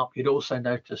that's sharp, you'd also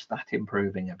notice that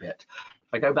improving a bit.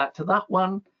 If I go back to that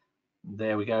one,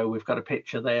 there we go, we've got a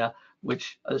picture there,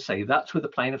 which, as I say, that's with the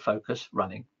plane of focus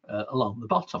running along the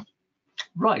bottom.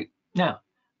 Right, now,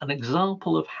 an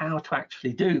example of how to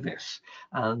actually do this.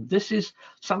 And this is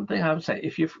something I would say,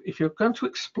 if you're going to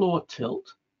explore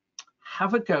tilt,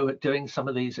 have a go at doing some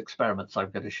of these experiments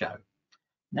I'm going to show.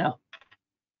 Now,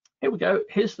 here we go.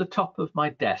 Here's the top of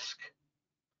my desk.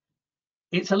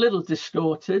 It's a little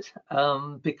distorted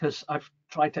because I've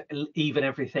tried to even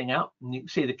everything out. And you can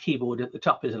see the keyboard at the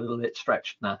top is a little bit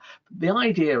stretched now. The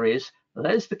idea is,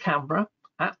 there's the camera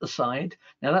at the side.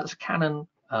 Now that's a Canon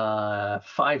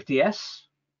 5DS,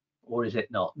 or is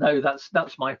it not? No, that's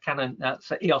my Canon.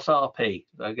 That's EOS RP.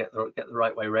 So I get the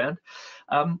right way around.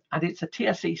 And it's a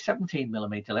TSE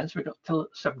 17mm lens. We've got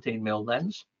 17mm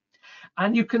lens,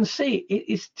 and you can see it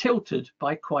is tilted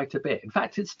by quite a bit. In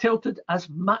fact, it's tilted as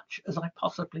much as I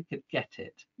possibly could get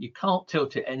it. You can't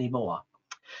tilt it anymore.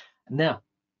 Now,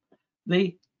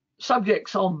 the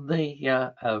subjects on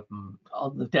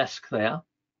the desk there,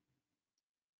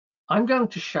 I'm going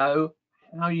to show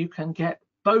how you can get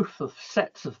both of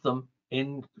sets of them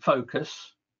in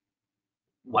focus,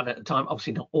 one at a time,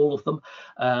 obviously not all of them,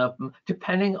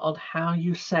 depending on how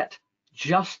you set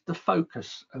just the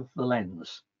focus of the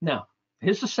lens. Now,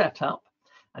 here's the setup,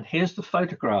 and here's the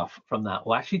photograph from that,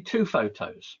 or actually two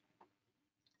photos.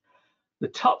 The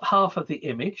top half of the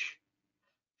image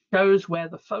shows where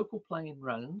the focal plane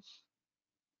runs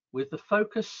with the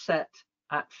focus set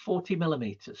at 40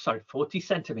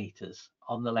 centimeters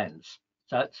on the lens.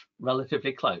 So it's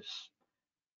relatively close.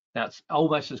 That's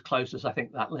almost as close as I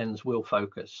think that lens will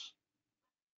focus.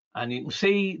 And you can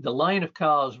see the line of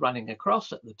cars running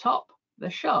across at the top. They're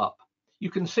sharp. You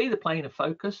can see the plane of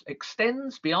focus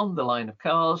extends beyond the line of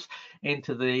cars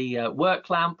into the work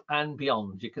lamp and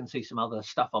beyond. You can see some other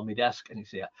stuff on my desk, and you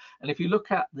see it. And if you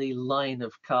look at the line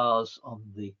of cars on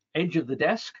the edge of the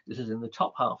desk, this is in the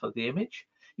top half of the image,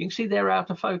 you can see they're out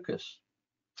of focus.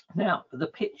 Now, the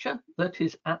picture that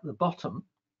is at the bottom,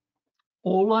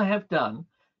 all I have done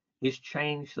is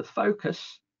change the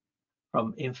focus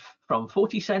from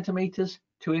 40 centimeters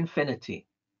to infinity.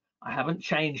 I haven't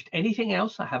changed anything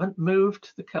else. I haven't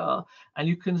moved the car, and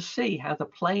you can see how the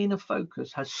plane of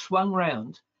focus has swung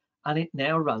round, and it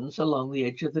now runs along the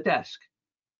edge of the desk.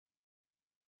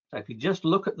 So if you just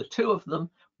look at the two of them,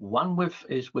 one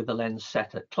is with the lens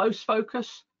set at close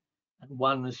focus, and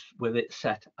one is with it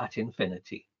set at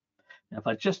infinity. Now, if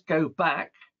I just go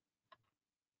back,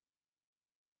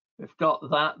 we've got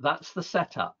that's the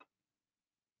setup.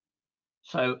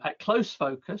 So at close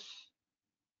focus,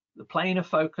 the plane of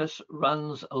focus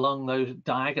runs along those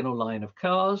diagonal line of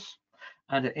cars,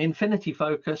 and at infinity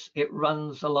focus, it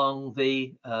runs along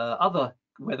the other,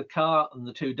 where the car and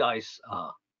the two dice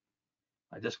are.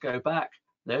 I just go back,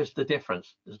 there's the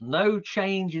difference. There's no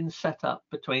change in setup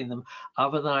between them,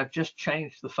 other than I've just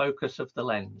changed the focus of the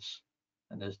lens.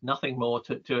 And there's nothing more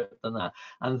to it than that.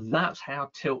 And that's how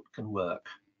tilt can work.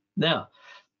 Now,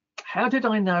 how did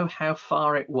I know how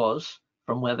far it was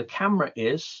from where the camera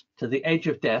is to the edge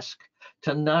of desk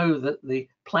to know that the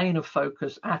plane of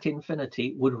focus at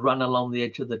infinity would run along the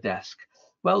edge of the desk?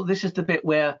 Well, this is the bit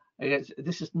where I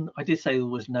did say there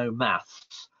was no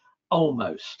maths,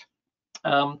 almost.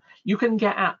 You can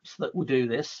get apps that will do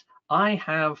this. I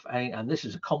have and this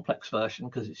is a complex version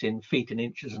because it's in feet and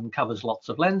inches and covers lots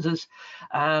of lenses.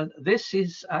 And this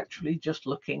is actually just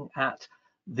looking at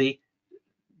the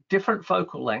different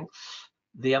focal lengths,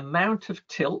 the amount of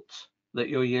tilt that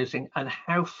you're using, and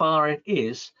how far it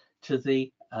is to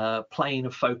the plane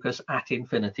of focus at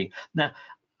infinity. Now,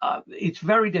 it's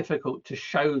very difficult to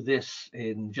show this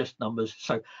in just numbers,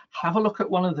 so have a look at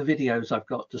one of the videos I've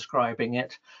got describing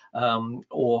it,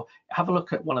 or have a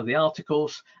look at one of the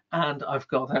articles, and I've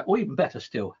got that, or even better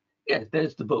still, yeah,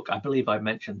 there's the book. I believe I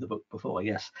mentioned the book before,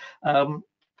 yes. And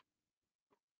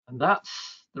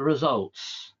that's the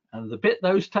results. And the bit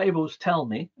those tables tell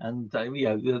me, and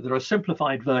there are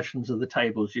simplified versions of the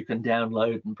tables you can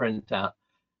download and print out,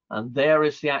 and there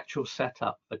is the actual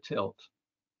setup for tilt.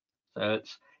 So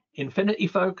Infinity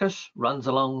focus runs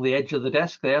along the edge of the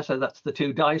desk there, so that's the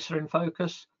two dice are in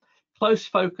focus. Close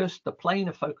focus, the plane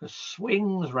of focus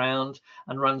swings round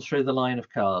and runs through the line of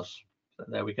cars. So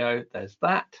there we go, there's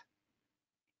that.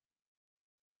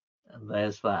 And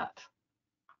there's that.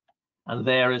 And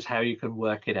there is how you can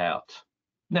work it out.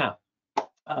 Now,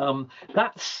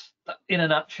 that's, in a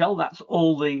nutshell, that's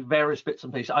all the various bits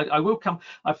and pieces. I will come,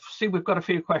 I see we've got a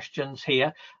few questions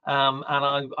here,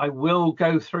 and I will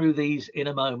go through these in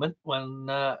a moment when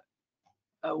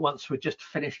once we've just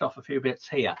finished off a few bits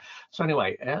here. So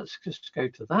anyway, let's just go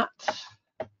to that.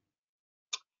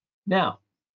 Now,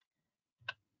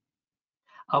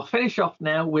 I'll finish off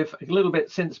now with a little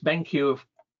bit, since BenQ have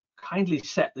kindly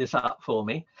set this up for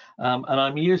me, and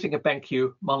I'm using a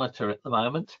BenQ monitor at the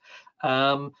moment.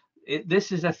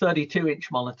 This is a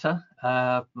 32-inch monitor,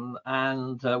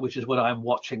 and which is what I'm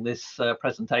watching this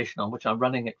presentation on, which I'm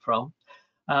running it from.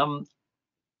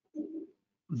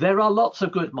 There are lots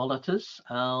of good monitors,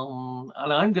 and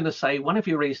I'm going to say one of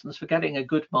your reasons for getting a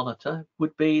good monitor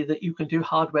would be that you can do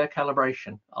hardware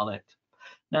calibration on it.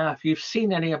 Now, if you've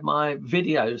seen any of my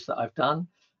videos that I've done,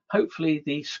 hopefully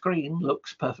the screen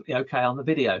looks perfectly okay on the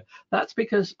video. That's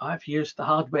because I've used the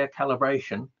hardware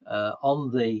calibration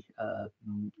on the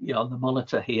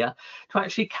monitor here to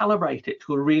actually calibrate it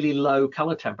to a really low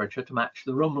color temperature to match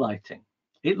the room lighting.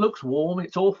 It looks warm,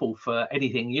 it's awful for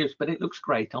anything used, but it looks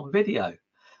great on video.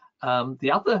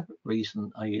 The other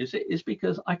reason I use it is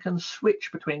because I can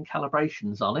switch between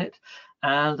calibrations on it,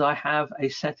 and I have a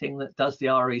setting that does the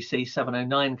REC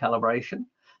 709 calibration.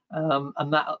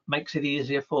 And that makes it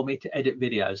easier for me to edit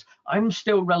videos. I'm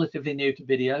still relatively new to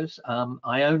videos.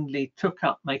 I only took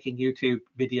up making YouTube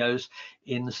videos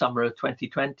in the summer of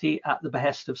 2020 at the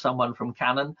behest of someone from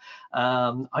Canon.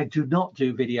 I do not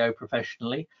do video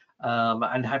professionally,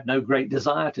 and have no great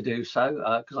desire to do so,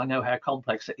 because I know how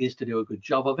complex it is to do a good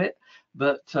job of it.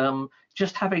 But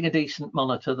just having a decent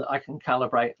monitor that I can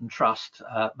calibrate and trust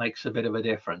makes a bit of a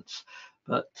difference.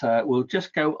 But we'll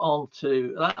just go on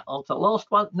to that, on to the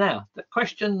last one. Now, the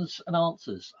questions and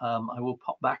answers. I will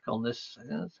pop back on this.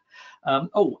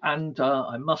 Oh, and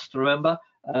I must remember,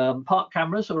 Park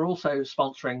Cameras are also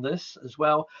sponsoring this as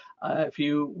well. If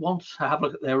you want to have a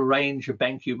look at their range of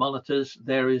BenQ monitors,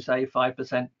 there is a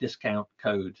 5% discount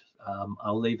code.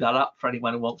 I'll leave that up for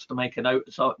anyone who wants to make a note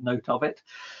of it.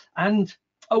 And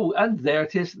oh, and there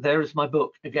it is. There is my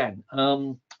book again.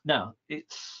 Now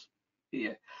it's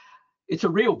a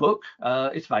real book.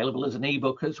 It's available as an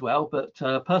ebook as well, but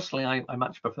personally, I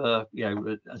much prefer,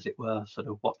 as it were, sort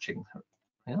of watching.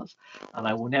 Yes. And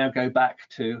I will now go back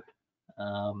to,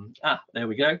 there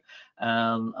we go.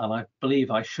 And I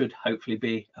believe I should hopefully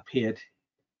be appeared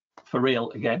for real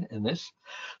again in this.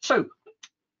 So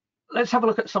let's have a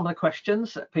look at some of the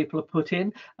questions that people have put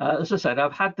in. As I said,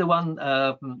 I've had the one,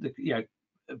 a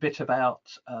bit about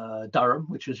Durham,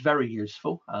 which was very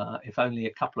useful, if only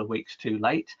a couple of weeks too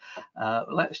late.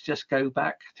 Let's just go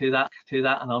back to that,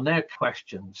 and I'll now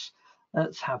questions.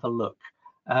 Let's have a look.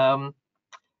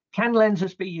 Can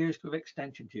lenses be used with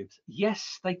extension tubes?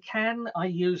 Yes, they can. I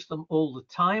use them all the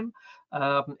time.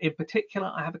 In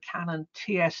particular, I have a Canon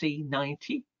TSE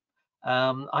 90.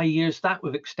 I use that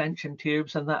with extension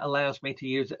tubes, and that allows me to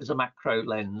use it as a macro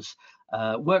lens.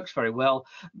 Works very well.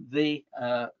 The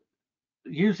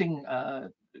using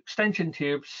extension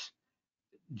tubes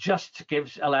just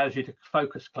allows you to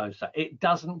focus closer. It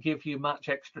doesn't give you much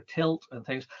extra tilt and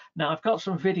things. Now, I've got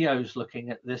some videos looking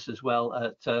at this as well,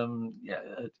 at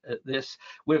this,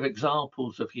 with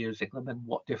examples of using them and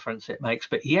what difference it makes.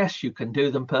 But yes, you can do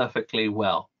them perfectly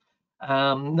well.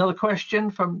 Another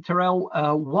question from Terrell.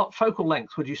 What focal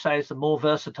length would you say is the more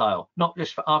versatile, not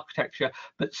just for architecture,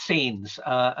 but scenes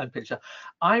and picture?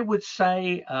 I would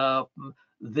say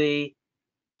the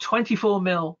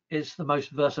 24mm is the most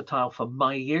versatile for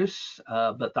my use,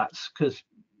 but that's because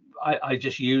I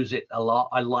just use it a lot.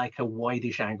 I like a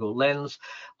wideish angle lens.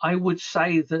 I would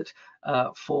say that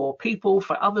for people,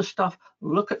 for other stuff,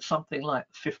 look at something like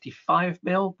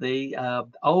 55mm. The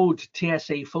old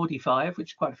TSE 45,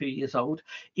 which is quite a few years old,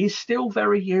 is still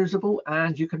very usable,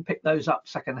 and you can pick those up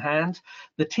secondhand.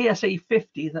 The TSE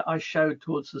 50 that I showed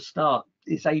towards the start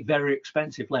is a very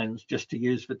expensive lens just to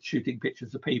use for shooting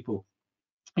pictures of people.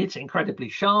 It's incredibly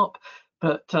sharp,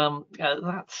 but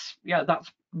that's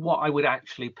what I would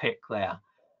actually pick there.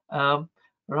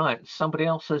 Right, somebody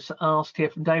else has asked here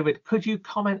from David, could you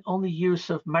comment on the use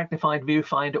of magnified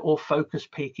viewfinder or focus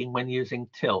peaking when using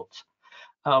tilt?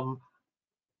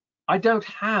 I don't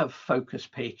have focus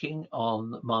peaking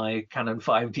on my Canon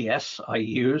 5DS I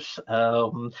use,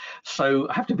 so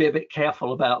I have to be a bit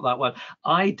careful about that one.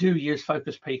 I do use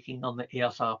focus peaking on the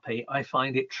ESRP. I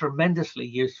find it tremendously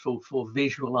useful for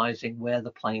visualizing where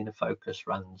the plane of focus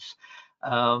runs.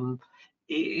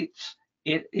 It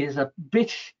is a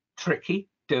bit tricky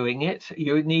doing it.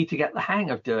 You need to get the hang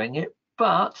of doing it,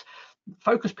 but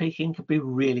focus peaking can be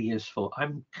really useful.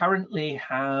 I'm currently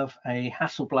have a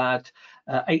Hasselblad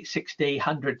 860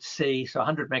 100C, so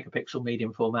 100 megapixel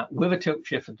medium format with a tilt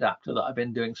shift adapter that I've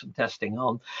been doing some testing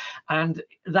on, and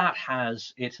that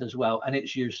has it as well, and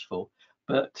it's useful.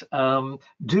 But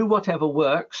do whatever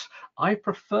works. I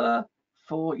prefer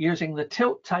for using the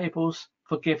tilt tables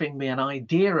for giving me an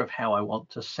idea of how I want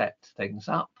to set things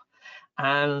up,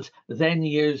 and then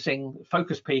using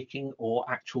focus peaking or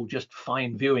actual just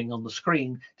fine viewing on the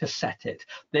screen to set it.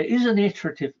 There is an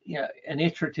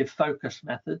iterative focus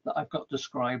method that I've got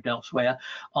described elsewhere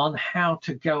on how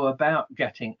to go about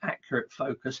getting accurate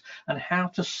focus and how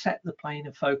to set the plane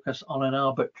of focus on an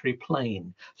arbitrary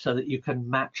plane so that you can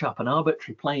match up an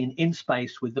arbitrary plane in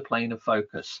space with the plane of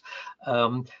focus.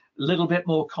 Little bit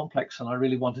more complex than I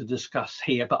really want to discuss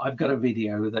here, but I've got a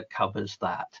video that covers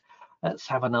that. Let's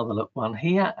have another look one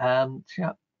here.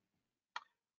 Yeah.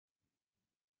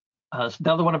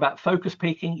 Another one about focus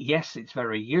peaking. Yes, it's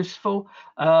very useful.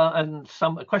 And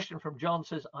a question from John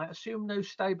says, I assume no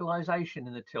stabilization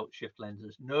in the tilt shift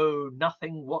lenses. No,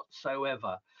 nothing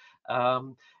whatsoever.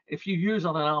 If you use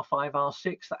on an R5,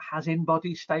 R6 that has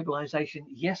in-body stabilization,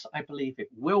 yes, I believe it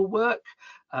will work.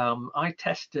 I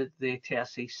tested the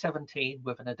TSC 17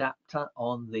 with an adapter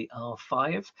on the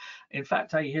R5. In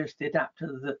fact, I used the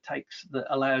adapter that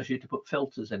allows you to put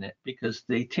filters in it, because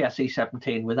the TSC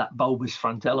 17 with that bulbous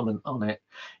front element on it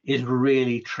is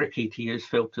really tricky to use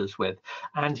filters with.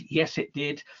 And yes, it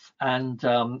did. And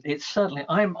it's certainly,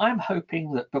 I'm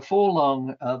hoping that before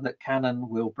long that Canon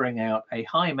will bring out a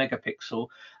high megapixel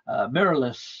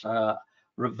mirrorless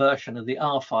version of the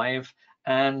R5,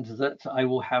 and that I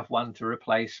will have one to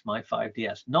replace my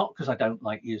 5DS. Not because I don't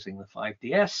like using the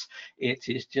 5DS, it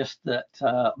is just that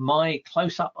my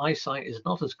close-up eyesight is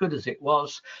not as good as it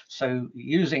was, so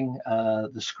using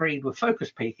the screen with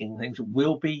focus peaking things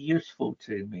will be useful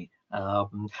to me.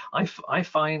 I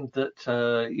find that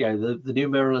the new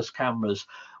mirrorless cameras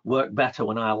work better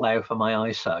when I allow for my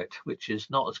eyesight, which is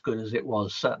not as good as it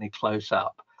was, certainly close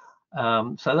up.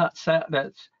 So that's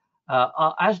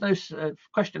as no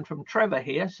question from Trevor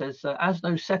here says, as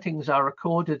no settings are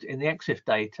recorded in the EXIF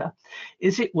data,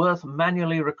 is it worth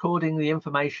manually recording the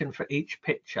information for each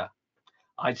picture?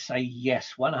 I'd say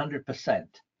yes, 100%.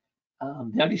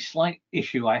 The only slight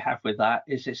issue I have with that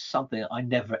is it's something I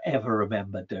never ever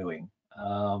remember doing.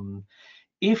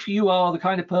 If you are the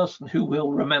kind of person who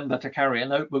will remember to carry a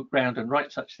notebook round and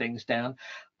write such things down,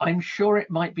 I'm sure it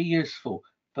might be useful,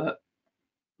 but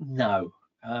no.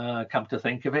 Come to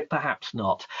think of it, perhaps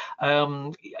not.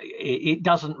 It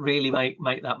doesn't really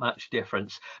make that much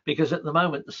difference, because at the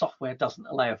moment the software doesn't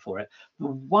allow for it. The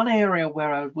one area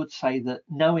where I would say that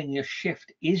knowing your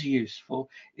shift is useful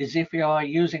is if you are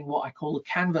using what I call the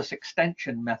canvas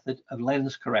extension method of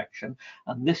lens correction,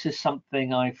 and this is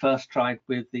something I first tried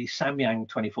with the Samyang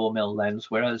 24mm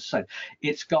lens, where, as I said,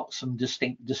 it's got some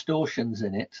distinct distortions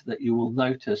in it that you will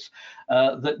notice,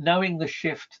 that knowing the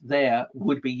shift there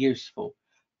would be useful.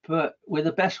 But with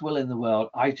the best will in the world,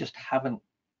 I just haven't.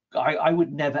 I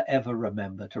would never ever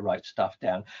remember to write stuff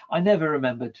down. I never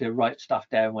remember to write stuff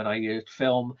down when I used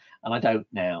film, and I don't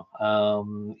now.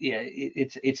 Yeah,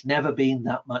 it's never been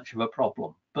that much of a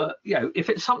problem. But if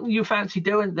it's something you fancy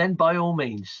doing, then by all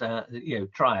means,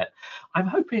 try it. I'm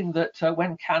hoping that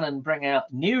when Canon bring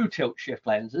out new tilt shift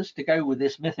lenses to go with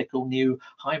this mythical new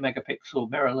high megapixel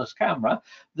mirrorless camera,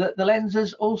 that the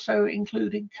lenses also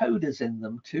include encoders in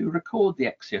them to record the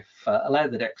EXIF, allow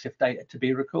the EXIF data to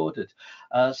be recorded,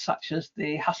 such as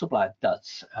the Hasselblad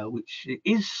does, which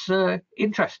is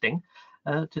interesting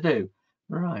to do.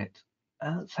 Right,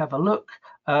 let's have a look.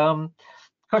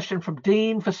 Question from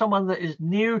Dean, for someone that is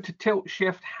new to tilt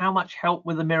shift, how much help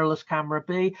will the mirrorless camera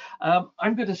be?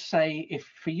 I'm going to say, if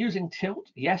for using tilt,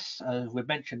 yes, we've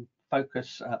mentioned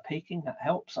focus peaking, that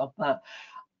helps on that.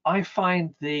 I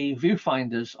find the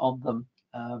viewfinders on them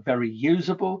very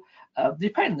usable.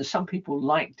 Depends, some people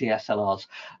like DSLRs.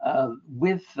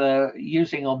 With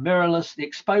using on mirrorless, the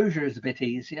exposure is a bit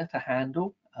easier to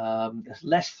handle. It's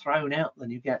less thrown out than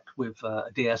you get with a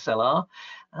DSLR.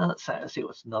 Let's see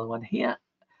what's another one here.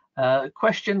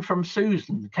 Question from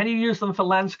Susan, can you use them for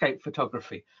landscape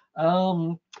photography?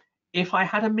 If I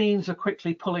had a means of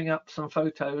quickly pulling up some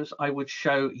photos, I would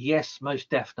show yes, most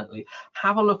definitely.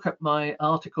 Have a look at my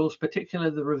articles,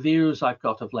 particularly the reviews I've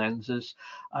got of lenses.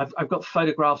 I've got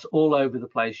photographs all over the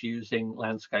place using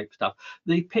landscape stuff.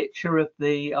 The picture of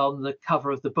on the cover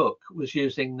of the book was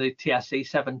using the TSE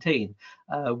 17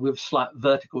 with slight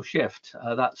vertical shift.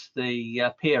 That's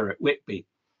the pier at Whitby.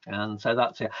 And so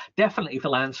that's it. Definitely for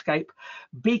landscape.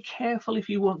 Be careful if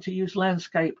you want to use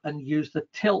landscape and use the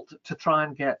tilt to try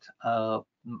and get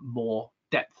more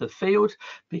depth of field,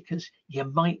 because you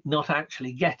might not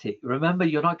actually get it. Remember,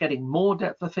 you're not getting more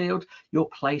depth of field, you're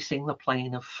placing the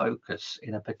plane of focus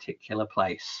in a particular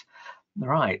place.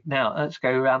 Right, now let's go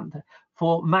around.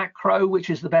 For macro, which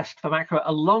is the best for macro,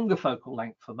 a longer focal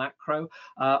length for macro,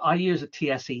 I use a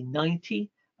TSE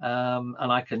 90.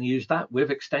 And I can use that with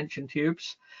extension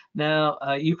tubes. Now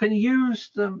you can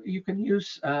use them. You can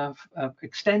use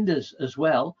extenders as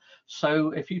well.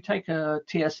 So if you take a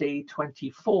TSE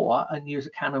 24 and use a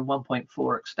Canon 1.4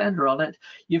 extender on it,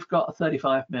 you've got a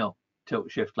 35mm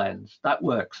tilt shift lens. That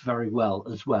works very well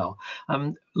as well.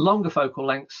 Longer focal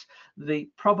lengths,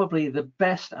 probably the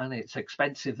best, and it's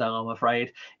expensive though, I'm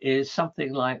afraid, is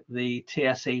something like the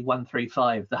TSE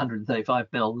 135, the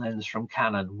 135mm lens from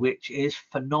Canon, which is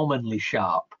phenomenally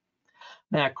sharp.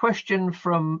 Now, question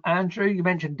from Andrew, you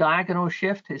mentioned diagonal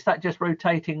shift. Is that just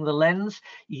rotating the lens?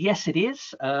 Yes, it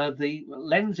is. The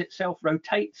lens itself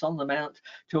rotates on the mount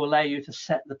to allow you to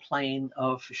set the plane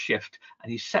of shift,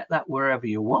 and you set that wherever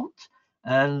you want.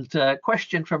 And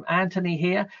question from Anthony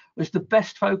here, was the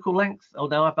best focal length? Oh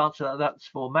no, I've answered that. That's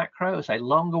for macro. It's a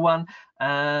longer one.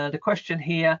 And a question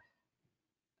here,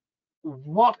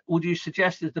 what would you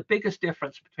suggest is the biggest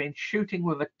difference between shooting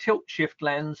with a tilt shift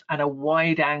lens and a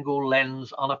wide angle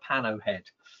lens on a pano head?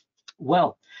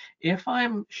 Well, if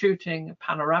I'm shooting a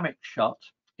panoramic shot,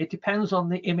 it depends on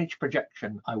the image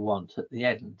projection I want at the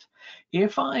end.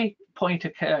 If I point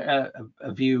a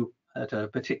view at a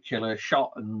particular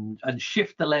shot and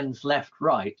shift the lens left,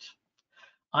 right,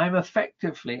 I'm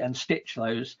effectively, and stitch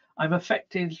those, I'm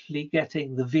effectively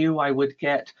getting the view I would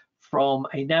get from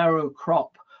a narrow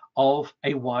crop of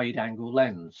a wide angle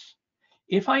lens.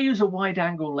 If I use a wide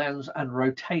angle lens and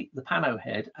rotate the pano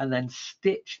head and then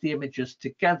stitch the images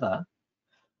together,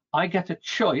 I get a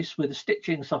choice with the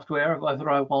stitching software of whether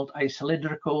I want a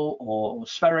cylindrical or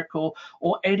spherical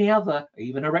or any other,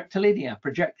 even a rectilinear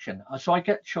projection. So I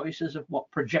get choices of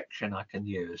what projection I can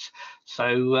use.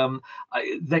 So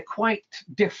they're quite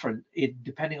different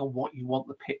depending on what you want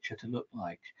the picture to look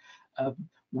like.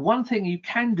 One thing you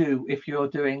can do if you're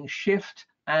doing shift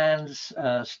and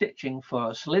stitching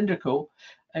for cylindrical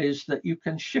is that you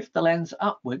can shift the lens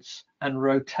upwards and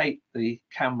rotate the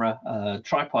camera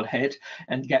tripod head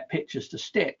and get pictures to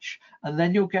stitch, and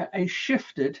then you'll get a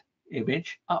shifted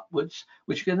image upwards,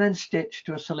 which you can then stitch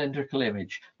to a cylindrical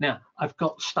image. Now, I've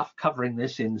got stuff covering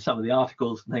this in some of the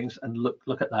articles and things, and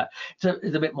look at that.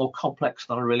 It's a bit more complex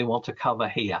than I really want to cover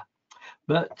here.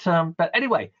 But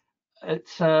anyway,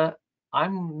 it's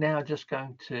I'm now just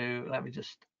going to, let me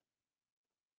just,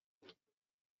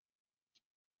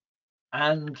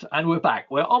 and we're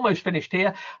back. We're almost finished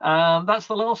here. That's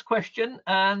the last question.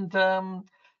 And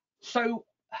so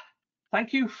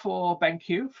thank you for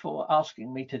BenQ for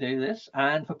asking me to do this,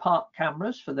 and for Park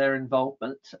Cameras for their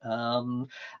involvement.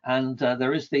 And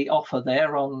there is the offer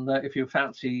there on if you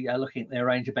fancy looking at their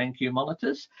range of BenQ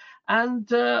monitors. And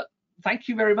thank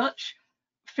you very much.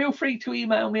 Feel free to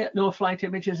email me at Northlight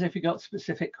Images if you've got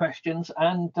specific questions.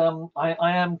 And I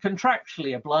am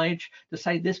contractually obliged to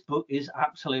say this book is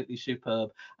absolutely superb,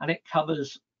 and it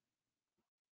covers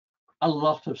a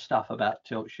lot of stuff about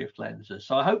tilt shift lenses.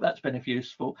 So I hope that's been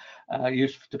useful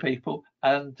to people.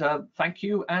 And thank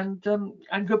you, and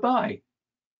goodbye.